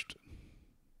fletched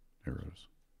arrows.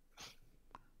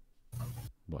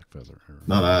 Black feather arrows.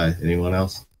 Not I. Anyone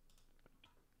else?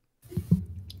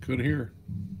 Good here.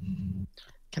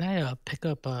 can I pick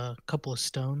up a couple of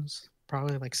stones?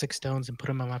 Probably like 6 stones and put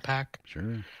them in my pack.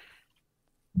 Sure.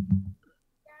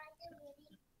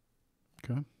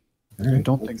 Okay. I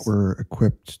don't think we're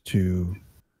equipped to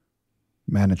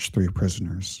manage 3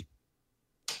 prisoners.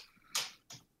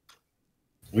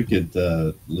 We could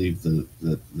leave the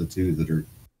 2 that are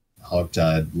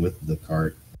hogtied with the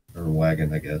cart or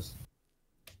wagon, I guess.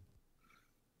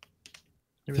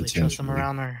 You really trust them Potentially.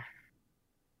 around there?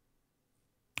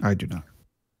 I do not.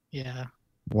 Yeah.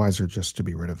 Wiser just to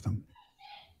be rid of them.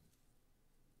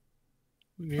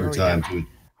 We For already, time have, to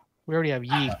we already have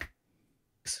Yeek,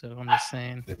 so I'm just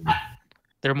saying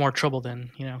they're more trouble than,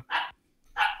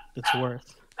 it's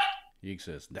worth. Yeek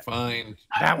says, Fine.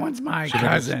 that one's my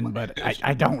cousin, but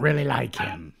I don't really like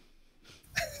him.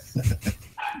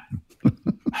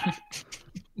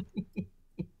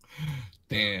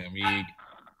 Damn, Yeek.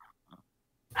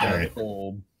 All right.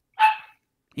 Cold.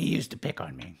 He used to pick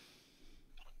on me.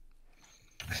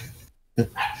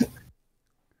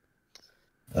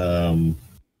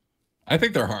 I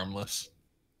think they're harmless.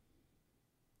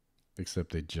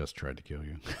 Except they just tried to kill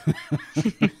you.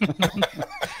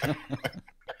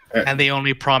 And they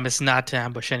only promise not to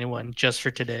ambush anyone just for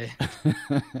today.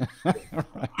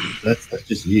 That's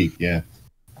just Yeek, yeah.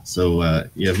 So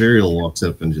yeah, Varial walks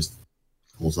up and just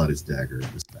pulls out his dagger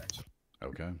and dispatch.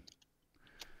 Okay.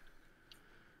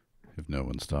 If no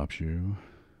one stops you,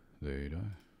 they die.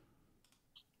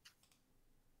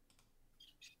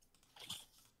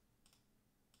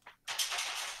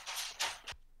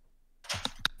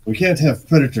 We can't have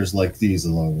predators like these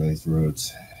along these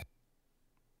roads.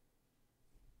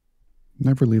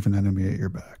 Never leave an enemy at your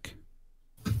back.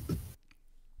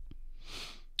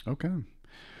 Okay. And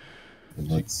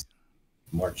let's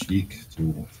march Yeek to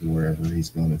wherever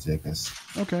he's going to take us.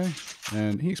 Okay.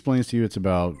 And he explains to you it's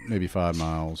about maybe 5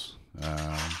 miles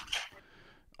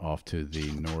off to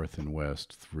the north and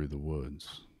west through the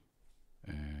woods.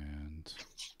 And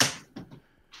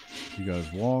you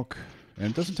guys walk, and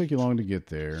it doesn't take you long to get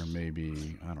there.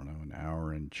 Maybe, I don't know, an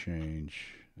hour and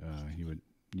change.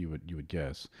 You would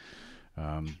guess.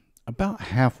 About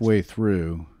halfway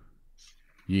through,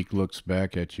 Yeek looks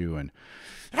back at you and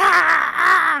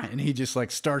he just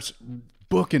like starts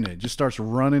booking it, just starts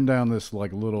running down this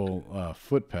like little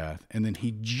footpath, and then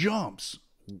he jumps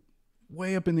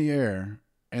way up in the air,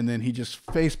 and then he just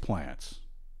face plants.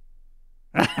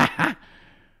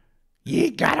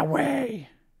 Yeek got away.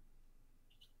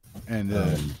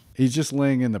 And he's just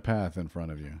laying in the path in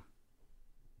front of you.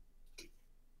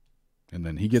 And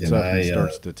then he gets up and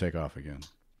starts to take off again.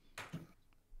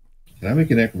 Can I make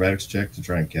an acrobatics check to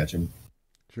try and catch him?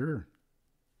 Sure.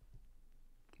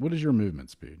 What is your movement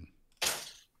speed?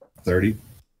 30.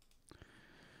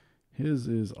 His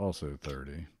is also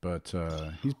 30, but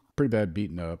he's pretty bad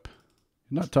beaten up.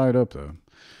 Not tied up, though.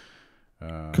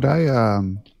 Could I,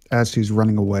 as he's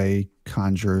running away,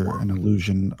 conjure an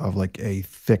illusion of like a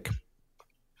thick,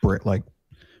 like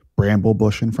bramble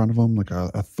bush in front of him, like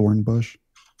a thorn bush?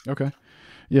 Okay.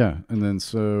 Yeah, and then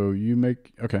so you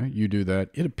you do that.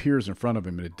 It appears in front of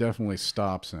him, and it definitely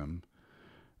stops him,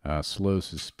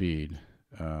 slows his speed.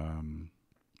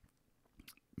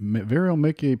 Varial,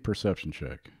 make a perception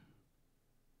check.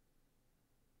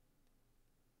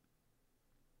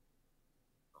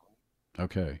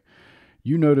 Okay.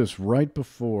 You notice right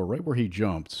where he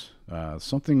jumped,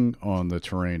 something on the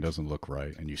terrain doesn't look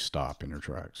right, and you stop in your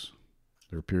tracks.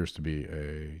 There appears to be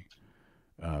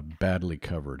a badly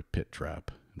covered pit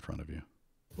trap in front of you.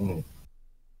 Mm.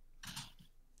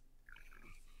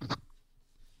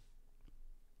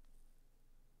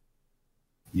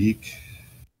 Yeek,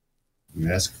 you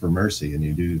ask for mercy and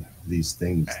you do these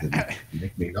things that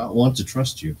make me not want to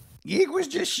trust you. Yeek was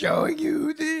just showing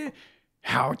you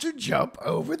how to jump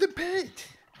over the pit.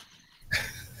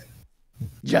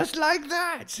 Just like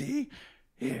that, see?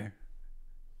 Here.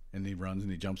 And he runs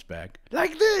and he jumps back.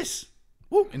 Like this.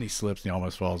 Whoop. And he slips and he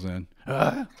almost falls in.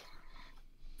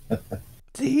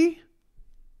 See?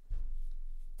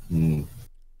 Hmm.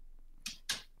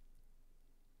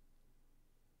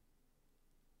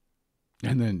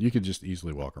 And then you could just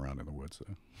easily walk around in the woods,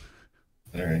 though.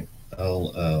 All right.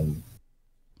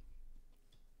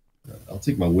 I'll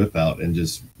take my whip out and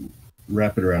just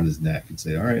wrap it around his neck and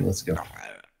say, all right, let's go.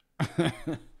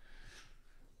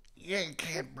 You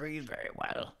can't breathe very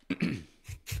well.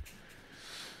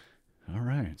 All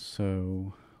right,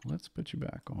 so let's put you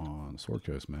back on Sword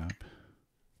Coast map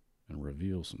and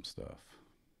reveal some stuff.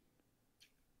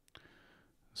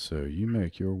 So you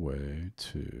make your way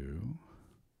to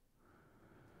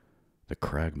the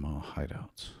Cragmaw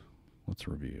hideouts. Let's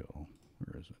reveal.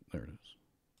 Where is it? There it is.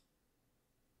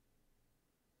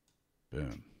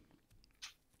 Boom.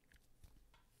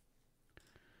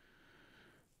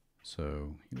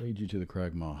 So he leads you to the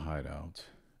Cragmaw hideout,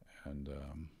 and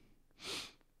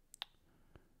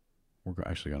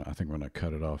I think we're gonna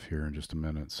cut it off here in just a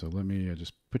minute. So let me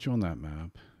just put you on that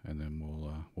map, and then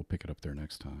we'll pick it up there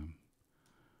next time.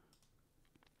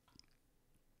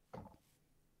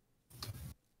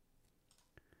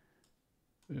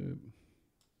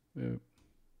 Yep.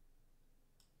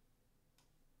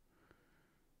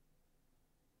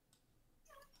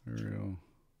 Ariel.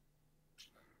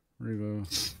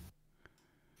 Revo.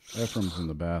 Ephraim's in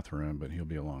the bathroom, but he'll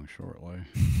be along shortly.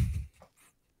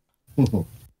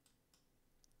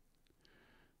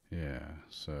 Yeah,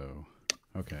 so,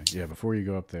 okay. Yeah, before you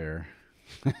go up there,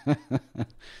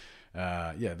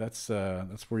 yeah, that's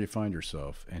where you find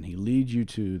yourself. And he leads you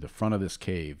to the front of this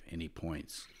cave, and he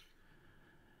points.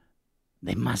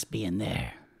 They must be in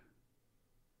there.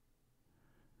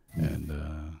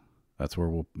 that's where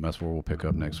we'll pick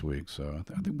up next week. So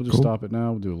I think we'll just Cool. stop it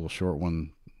now. We'll do a little short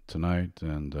one tonight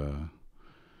and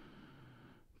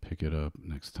pick it up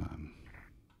next time.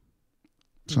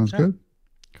 Sounds Okay. good.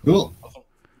 Cool.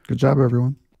 Good job,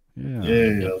 everyone. Yeah.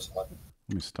 Yeah, that was fun.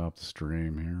 Let me stop the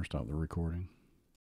stream here. Stop the recording.